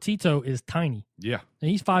 Chocolatito is tiny. Yeah.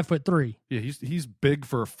 And he's 5'3". Yeah, he's big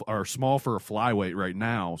or small for a flyweight right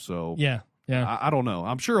now, so yeah. I don't know.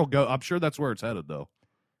 I'm sure he'll go. I'm sure that's where it's headed though.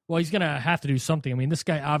 Well, he's going to have to do something. I mean, this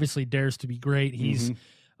guy obviously dares to be great. He's you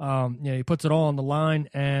know, he puts it all on the line,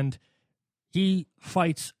 and he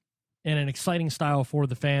fights in an exciting style for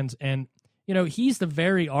the fans. And, you know, he's the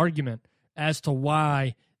very argument as to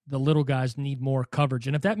why the little guys need more coverage.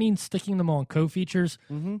 And if that means sticking them on co-features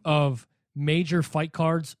of major fight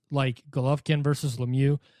cards like Golovkin versus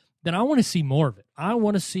Lemieux, then I want to see more of it.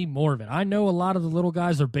 I know a lot of the little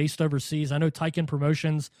guys are based overseas. I know Taiken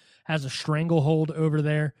Promotions has a stranglehold over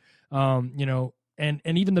there. You know, and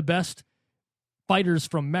even the best fighters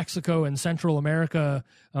from Mexico and Central America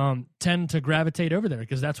tend to gravitate over there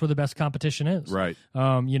because that's where the best competition is. Right.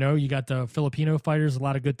 You got the Filipino fighters, a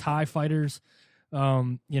lot of good Thai fighters,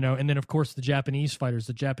 and then, of course, the Japanese fighters.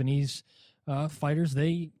 The Japanese fighters,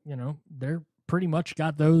 they're pretty much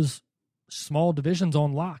got those small divisions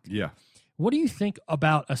on lock. Yeah. What do you think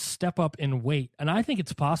about a step up in weight? And I think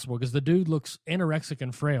it's possible because the dude looks anorexic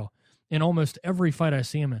and frail in almost every fight I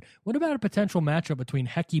see him in. What about a potential matchup between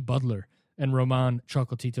Hecky Butler and Roman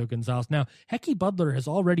Chocolatito Gonzalez? Now, Hecky Butler has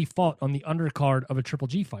already fought on the undercard of a Triple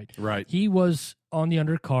G fight. Right. He was on the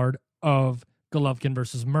undercard of Golovkin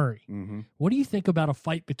versus Murray. Mm-hmm. What do you think about a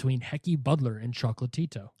fight between Hecky Butler and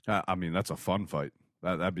Chocolatito? I mean, that's a fun fight.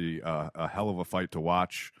 That'd be a hell of a fight to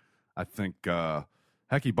watch. I think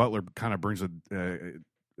Hecky Butler kind of brings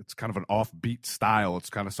it's kind of an offbeat style. It's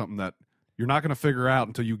kind of something that you're not going to figure out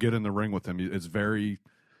until you get in the ring with him.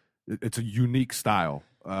 It's a unique style.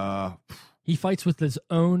 He fights with his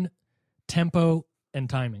own tempo and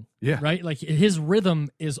timing. Yeah. Right? Like his rhythm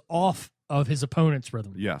is off of his opponent's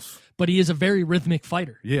rhythm. Yes. But he is a very rhythmic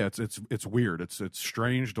fighter. Yeah, it's weird. It's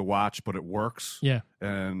strange to watch, but it works. Yeah.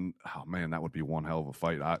 And oh man, that would be one hell of a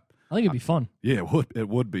fight. I think it'd be fun. Yeah, it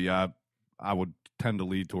would be. I would tend to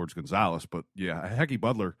lead towards Gonzalez, but yeah, Hecky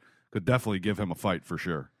Butler could definitely give him a fight for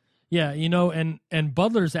sure. Yeah, and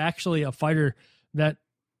Butler's actually a fighter that,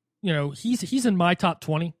 he's in my top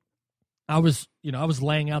 20. I was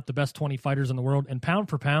laying out the best 20 fighters in the world, and pound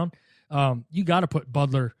for pound, you got to put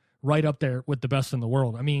Butler right up there with the best in the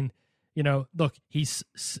world. I mean, look, he's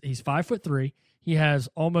 5'3". He has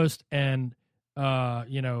almost he's got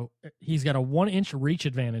a 1-inch reach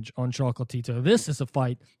advantage on Chocolatito. This is a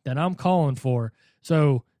fight that I'm calling for.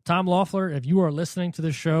 So, Tom Loeffler, if you are listening to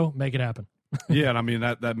this show, make it happen. Yeah, and I mean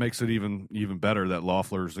that makes it even better that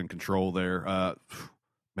Loeffler's in control there.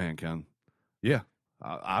 Man, Ken, yeah,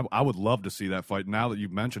 I would love to see that fight. Now that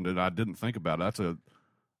you've mentioned it, I didn't think about it. That's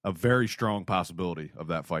a very strong possibility of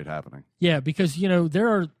that fight happening. Yeah, because there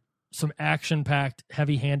are some action-packed,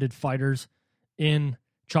 heavy-handed fighters in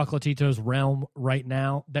Chocolatito's realm right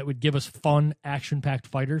now that would give us fun, action-packed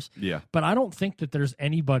fighters. Yeah, but I don't think that there's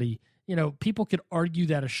anybody. People could argue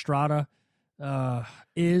that Estrada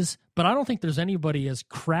is, but I don't think there's anybody as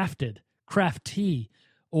crafty,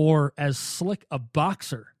 or as slick a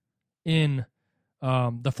boxer in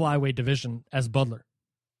the flyweight division as Butler.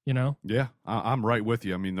 Yeah, I'm right with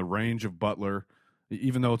you. I mean, the range of Butler,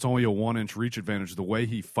 even though it's only a 1-inch reach advantage, the way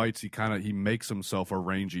he fights, he makes himself a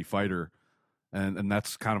rangy fighter, and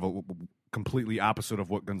that's kind of a completely opposite of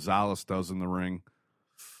what Gonzalez does in the ring.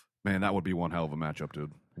 Man, that would be one hell of a matchup,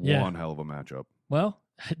 dude. Yeah. One hell of a matchup. Well,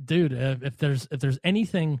 dude, if there's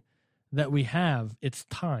anything that we have, it's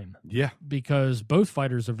time. Yeah. Because both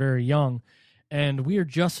fighters are very young, and we are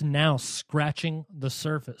just now scratching the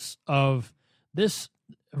surface of this.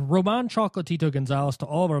 Roman Chocolatito Gonzalez, to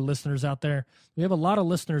all of our listeners out there, we have a lot of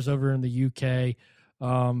listeners over in the UK,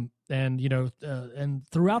 and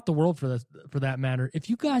throughout the world for that matter. If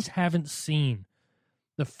you guys haven't seen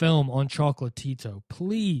the film on Chocolatito,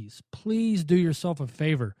 please do yourself a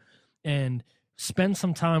favor and spend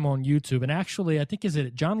some time on YouTube. And actually, I think, is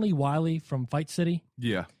it John Lee Wiley from Fight City?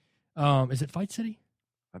 Yeah. Is it Fight City?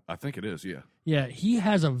 I think it is, yeah. Yeah, he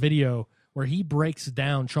has a video where he breaks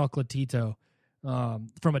down Chocolatito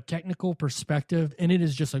from a technical perspective, and it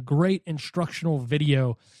is just a great instructional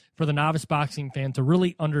video for the novice boxing fan to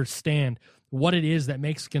really understand what it is that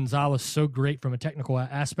makes Gonzalez so great from a technical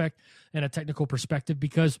aspect and a technical perspective,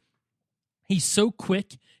 because he's so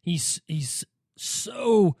quick, he's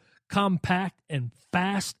so compact and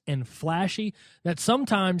fast and flashy that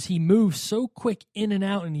sometimes he moves so quick in and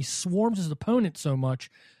out and he swarms his opponent so much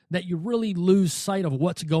that you really lose sight of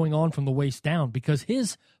what's going on from the waist down, because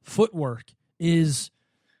his footwork is,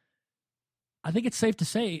 I think it's safe to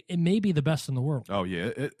say, it may be the best in the world. Oh,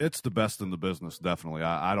 yeah. It's the best in the business, definitely.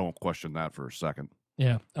 I don't question that for a second.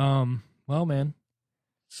 Yeah. Well, man,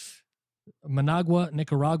 Managua,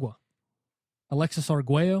 Nicaragua. Alexis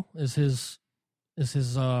Arguello is his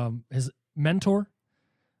mentor.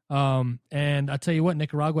 And I tell you what,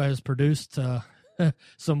 Nicaragua has produced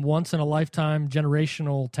some once-in-a-lifetime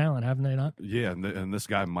generational talent, haven't they not? Yeah, and this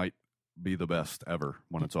guy might be the best ever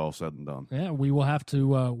when it's all said and done. Yeah, we will have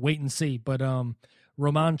to wait and see. But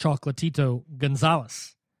Roman Chocolatito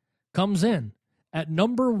Gonzalez comes in at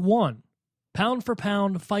number 1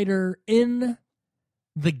 pound-for-pound fighter in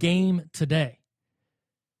the game today.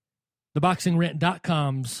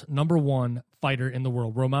 TheBoxingRant.com's number 1 fighter in the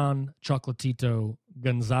world, Roman Chocolatito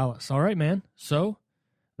Gonzalez. All right, man. So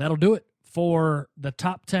that'll do it for the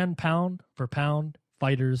top 10 pound-for-pound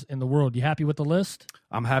fighters in the world. You happy with the list?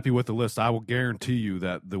 I'm happy with the list. I will guarantee you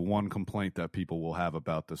that the one complaint that people will have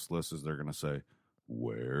about this list is they're going to say,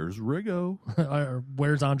 "Where's Rigo?" Or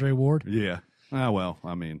where's Andre Ward? Yeah. Well,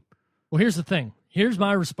 I mean, Well, here's the thing. Here's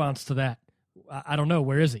my response to that. I don't know.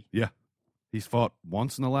 Where is he? yeah, he's fought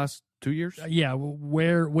once in the last 2 years. Yeah,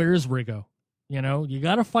 where is Rigo? You know, you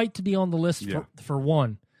got to fight to be on the list for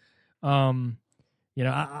one. You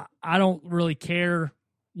know, I don't really care.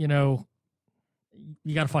 You know,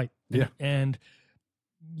 you got to fight. Yeah, and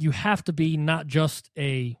you have to be not just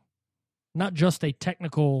a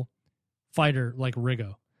technical fighter like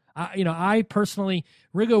Rigo. I personally,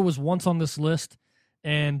 Rigo was once on this list,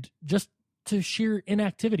 and just to sheer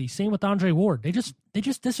inactivity. Same with Andre Ward. They just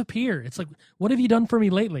disappear. It's like, what have you done for me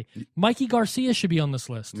lately? Mikey Garcia should be on this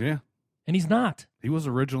list. Yeah. And he's not. He was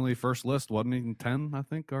originally first list, wasn't he? In 10, I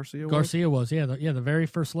think Garcia was. Garcia was, the very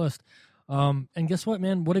first list. And guess what,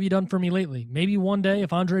 man? What have you done for me lately? Maybe one day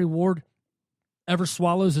if Andre Ward ever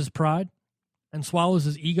swallows his pride and swallows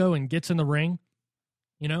his ego and gets in the ring,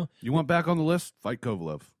 you know. You want back on the list? Fight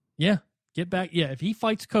Kovalev. Yeah, get back. Yeah, if he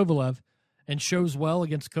fights Kovalev and shows well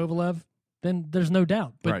against Kovalev, then there's no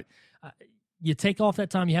doubt. But right. You take off that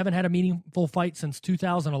time. You haven't had a meaningful fight since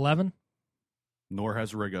 2011. Nor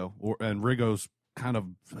has Rigo. And Rigo's kind of,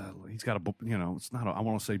 he's got a, it's not, I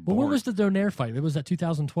want to say boring. But when was the Donaire fight? It was that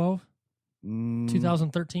 2012?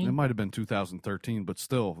 2013? It might have been 2013, but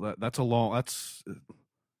still, that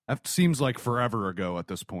seems like forever ago at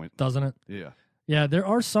this point. Doesn't it? Yeah. Yeah, there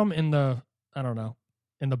are some in the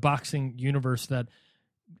boxing universe that,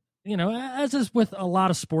 as is with a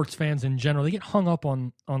lot of sports fans in general, they get hung up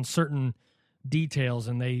on certain details,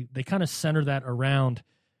 and they kind of center that around,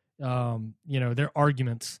 their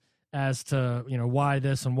arguments as to, why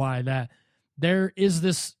this and why that. There is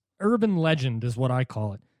this urban legend, is what I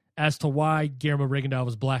call it, as to why Guillermo Rigondeaux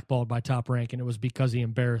was blackballed by Top Rank, and it was because he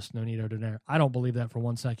embarrassed Nonito Donaire. I don't believe that for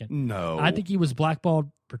 1 second. No. I think he was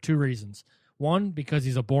blackballed for two reasons. One, because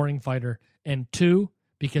he's a boring fighter, and two,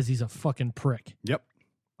 because he's a fucking prick. Yep.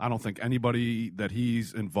 I don't think anybody that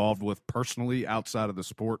he's involved with personally outside of the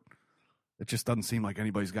sport, it just doesn't seem like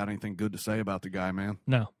anybody's got anything good to say about the guy, man.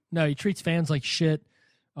 No, he treats fans like shit.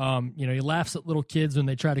 He laughs at little kids when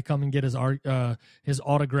they try to come and get his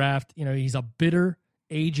autographed. He's a bitter,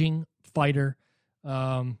 aging fighter.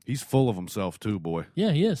 He's full of himself too, boy.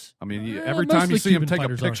 Yeah, he is. I mean, every time you see him take a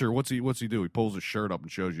picture, what's he do? He pulls his shirt up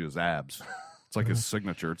and shows you his abs. It's like his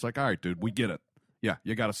signature. It's like, all right, dude, we get it. Yeah,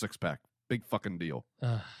 you got a six-pack. Big fucking deal.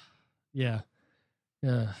 Yeah.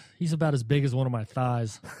 He's about as big as one of my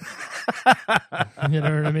thighs. You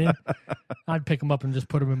know what I mean? I'd pick him up and just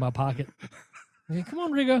put him in my pocket. Okay, come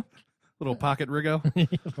on, Rigo. Little pocket Rigo.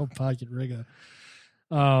 Little pocket Rigo.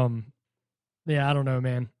 Yeah, I don't know,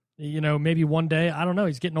 man. Maybe one day, I don't know.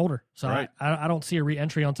 He's getting older, so right. I don't see a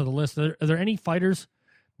re-entry onto the list. Are there any fighters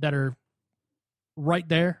that are right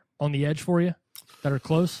there on the edge for you that are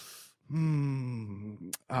close?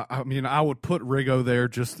 I mean, I would put Rigo there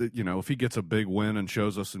just, if he gets a big win and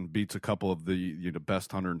shows us and beats a couple of the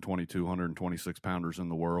best 122, 126 pounders in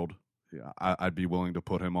the world, yeah, I'd be willing to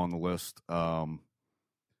put him on the list. I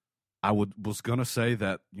was going to say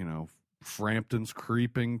that, Frampton's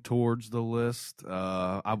creeping towards the list.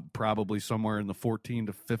 I'm probably somewhere in the 14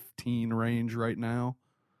 to 15 range right now.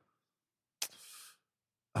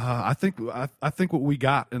 I think what we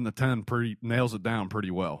got in the 10 nails it down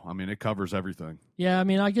pretty well. I mean, it covers everything. Yeah, I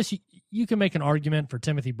mean, I guess you can make an argument for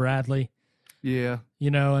Timothy Bradley. Yeah,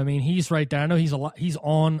 I mean, he's right there. I know he's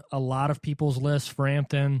on a lot of people's lists.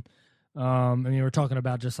 Frampton. I mean, we're talking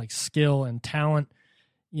about just like skill and talent.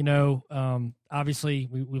 Obviously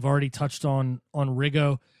we've already touched on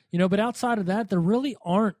Rigo. But outside of that, there really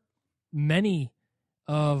aren't many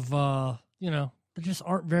of. There just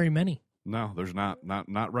aren't very many. No, there's not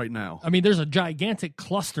right now. I mean, there's a gigantic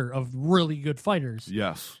cluster of really good fighters.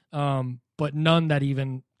 Yes. But none that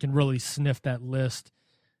even can really sniff that list.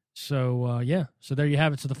 So, So there you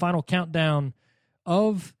have it. So the final countdown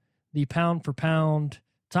of the pound for pound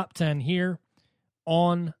top 10 here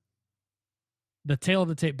on the Tale of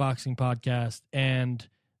the Tape Boxing Podcast and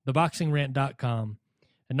theboxingrant.com.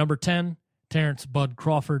 At number 10, Terrence Bud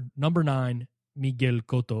Crawford. Number 9, Miguel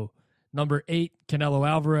Cotto. Number 8, Canelo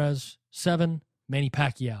Alvarez. 7, Manny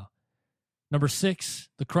Pacquiao. Number 6,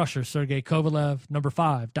 the Crusher, Sergey Kovalev. Number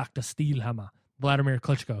 5, Dr. Steelhammer, Vladimir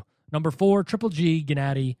Klitschko. Number 4, Triple G,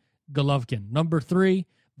 Gennady Golovkin. Number 3,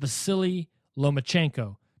 Vasily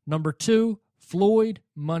Lomachenko. Number 2, Floyd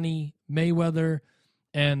Money Mayweather.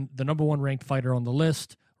 And the number 1 ranked fighter on the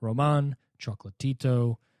list, Roman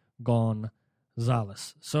Chocolatito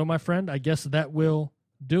Gonzalez. So, my friend, I guess that will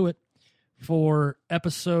do it for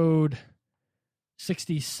episode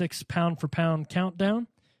 66 pound for pound countdown.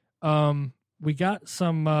 We got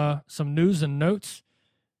some news and notes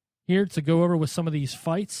here to go over with some of these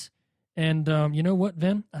fights. And you know what,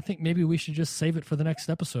 Vin? I think maybe we should just save it for the next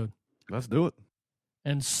episode. Let's do it.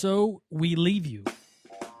 And so we leave you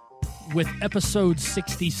with episode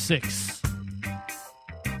 66.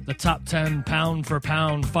 The top 10 pound for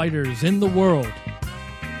pound fighters in the world.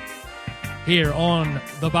 Here on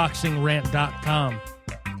theboxingrant.com.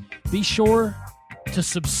 Be sure to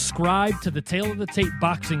subscribe to the Tale of the Tape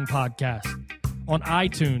Boxing Podcast on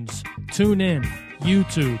iTunes, TuneIn,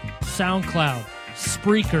 YouTube, SoundCloud,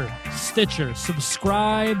 Spreaker, Stitcher.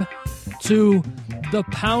 Subscribe to the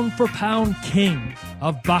Pound for Pound King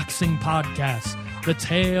of Boxing Podcasts, the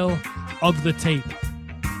Tale of the Tape.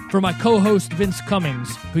 For my co-host Vince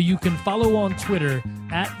Cummings, who you can follow on Twitter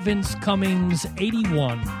at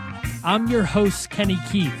VinceCummings81, I'm your host, Kenny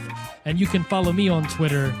Keith, and you can follow me on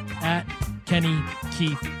Twitter at Kenny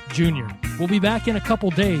Keith Jr. We'll be back in a couple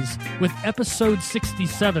days with episode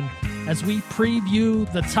 67 as we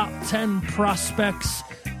preview the top 10 prospects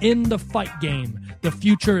in the fight game. The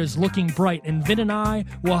future is looking bright, and Vin and I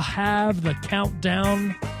will have the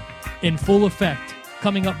countdown in full effect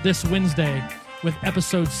coming up this Wednesday with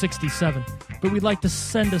episode 67. But we'd like to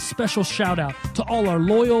send a special shout out to all our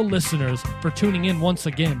loyal listeners for tuning in once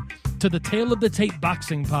again to the Tale of the Tape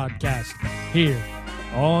Boxing Podcast here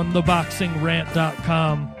on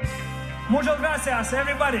theboxingrant.com. Muchas gracias,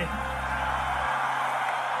 everybody.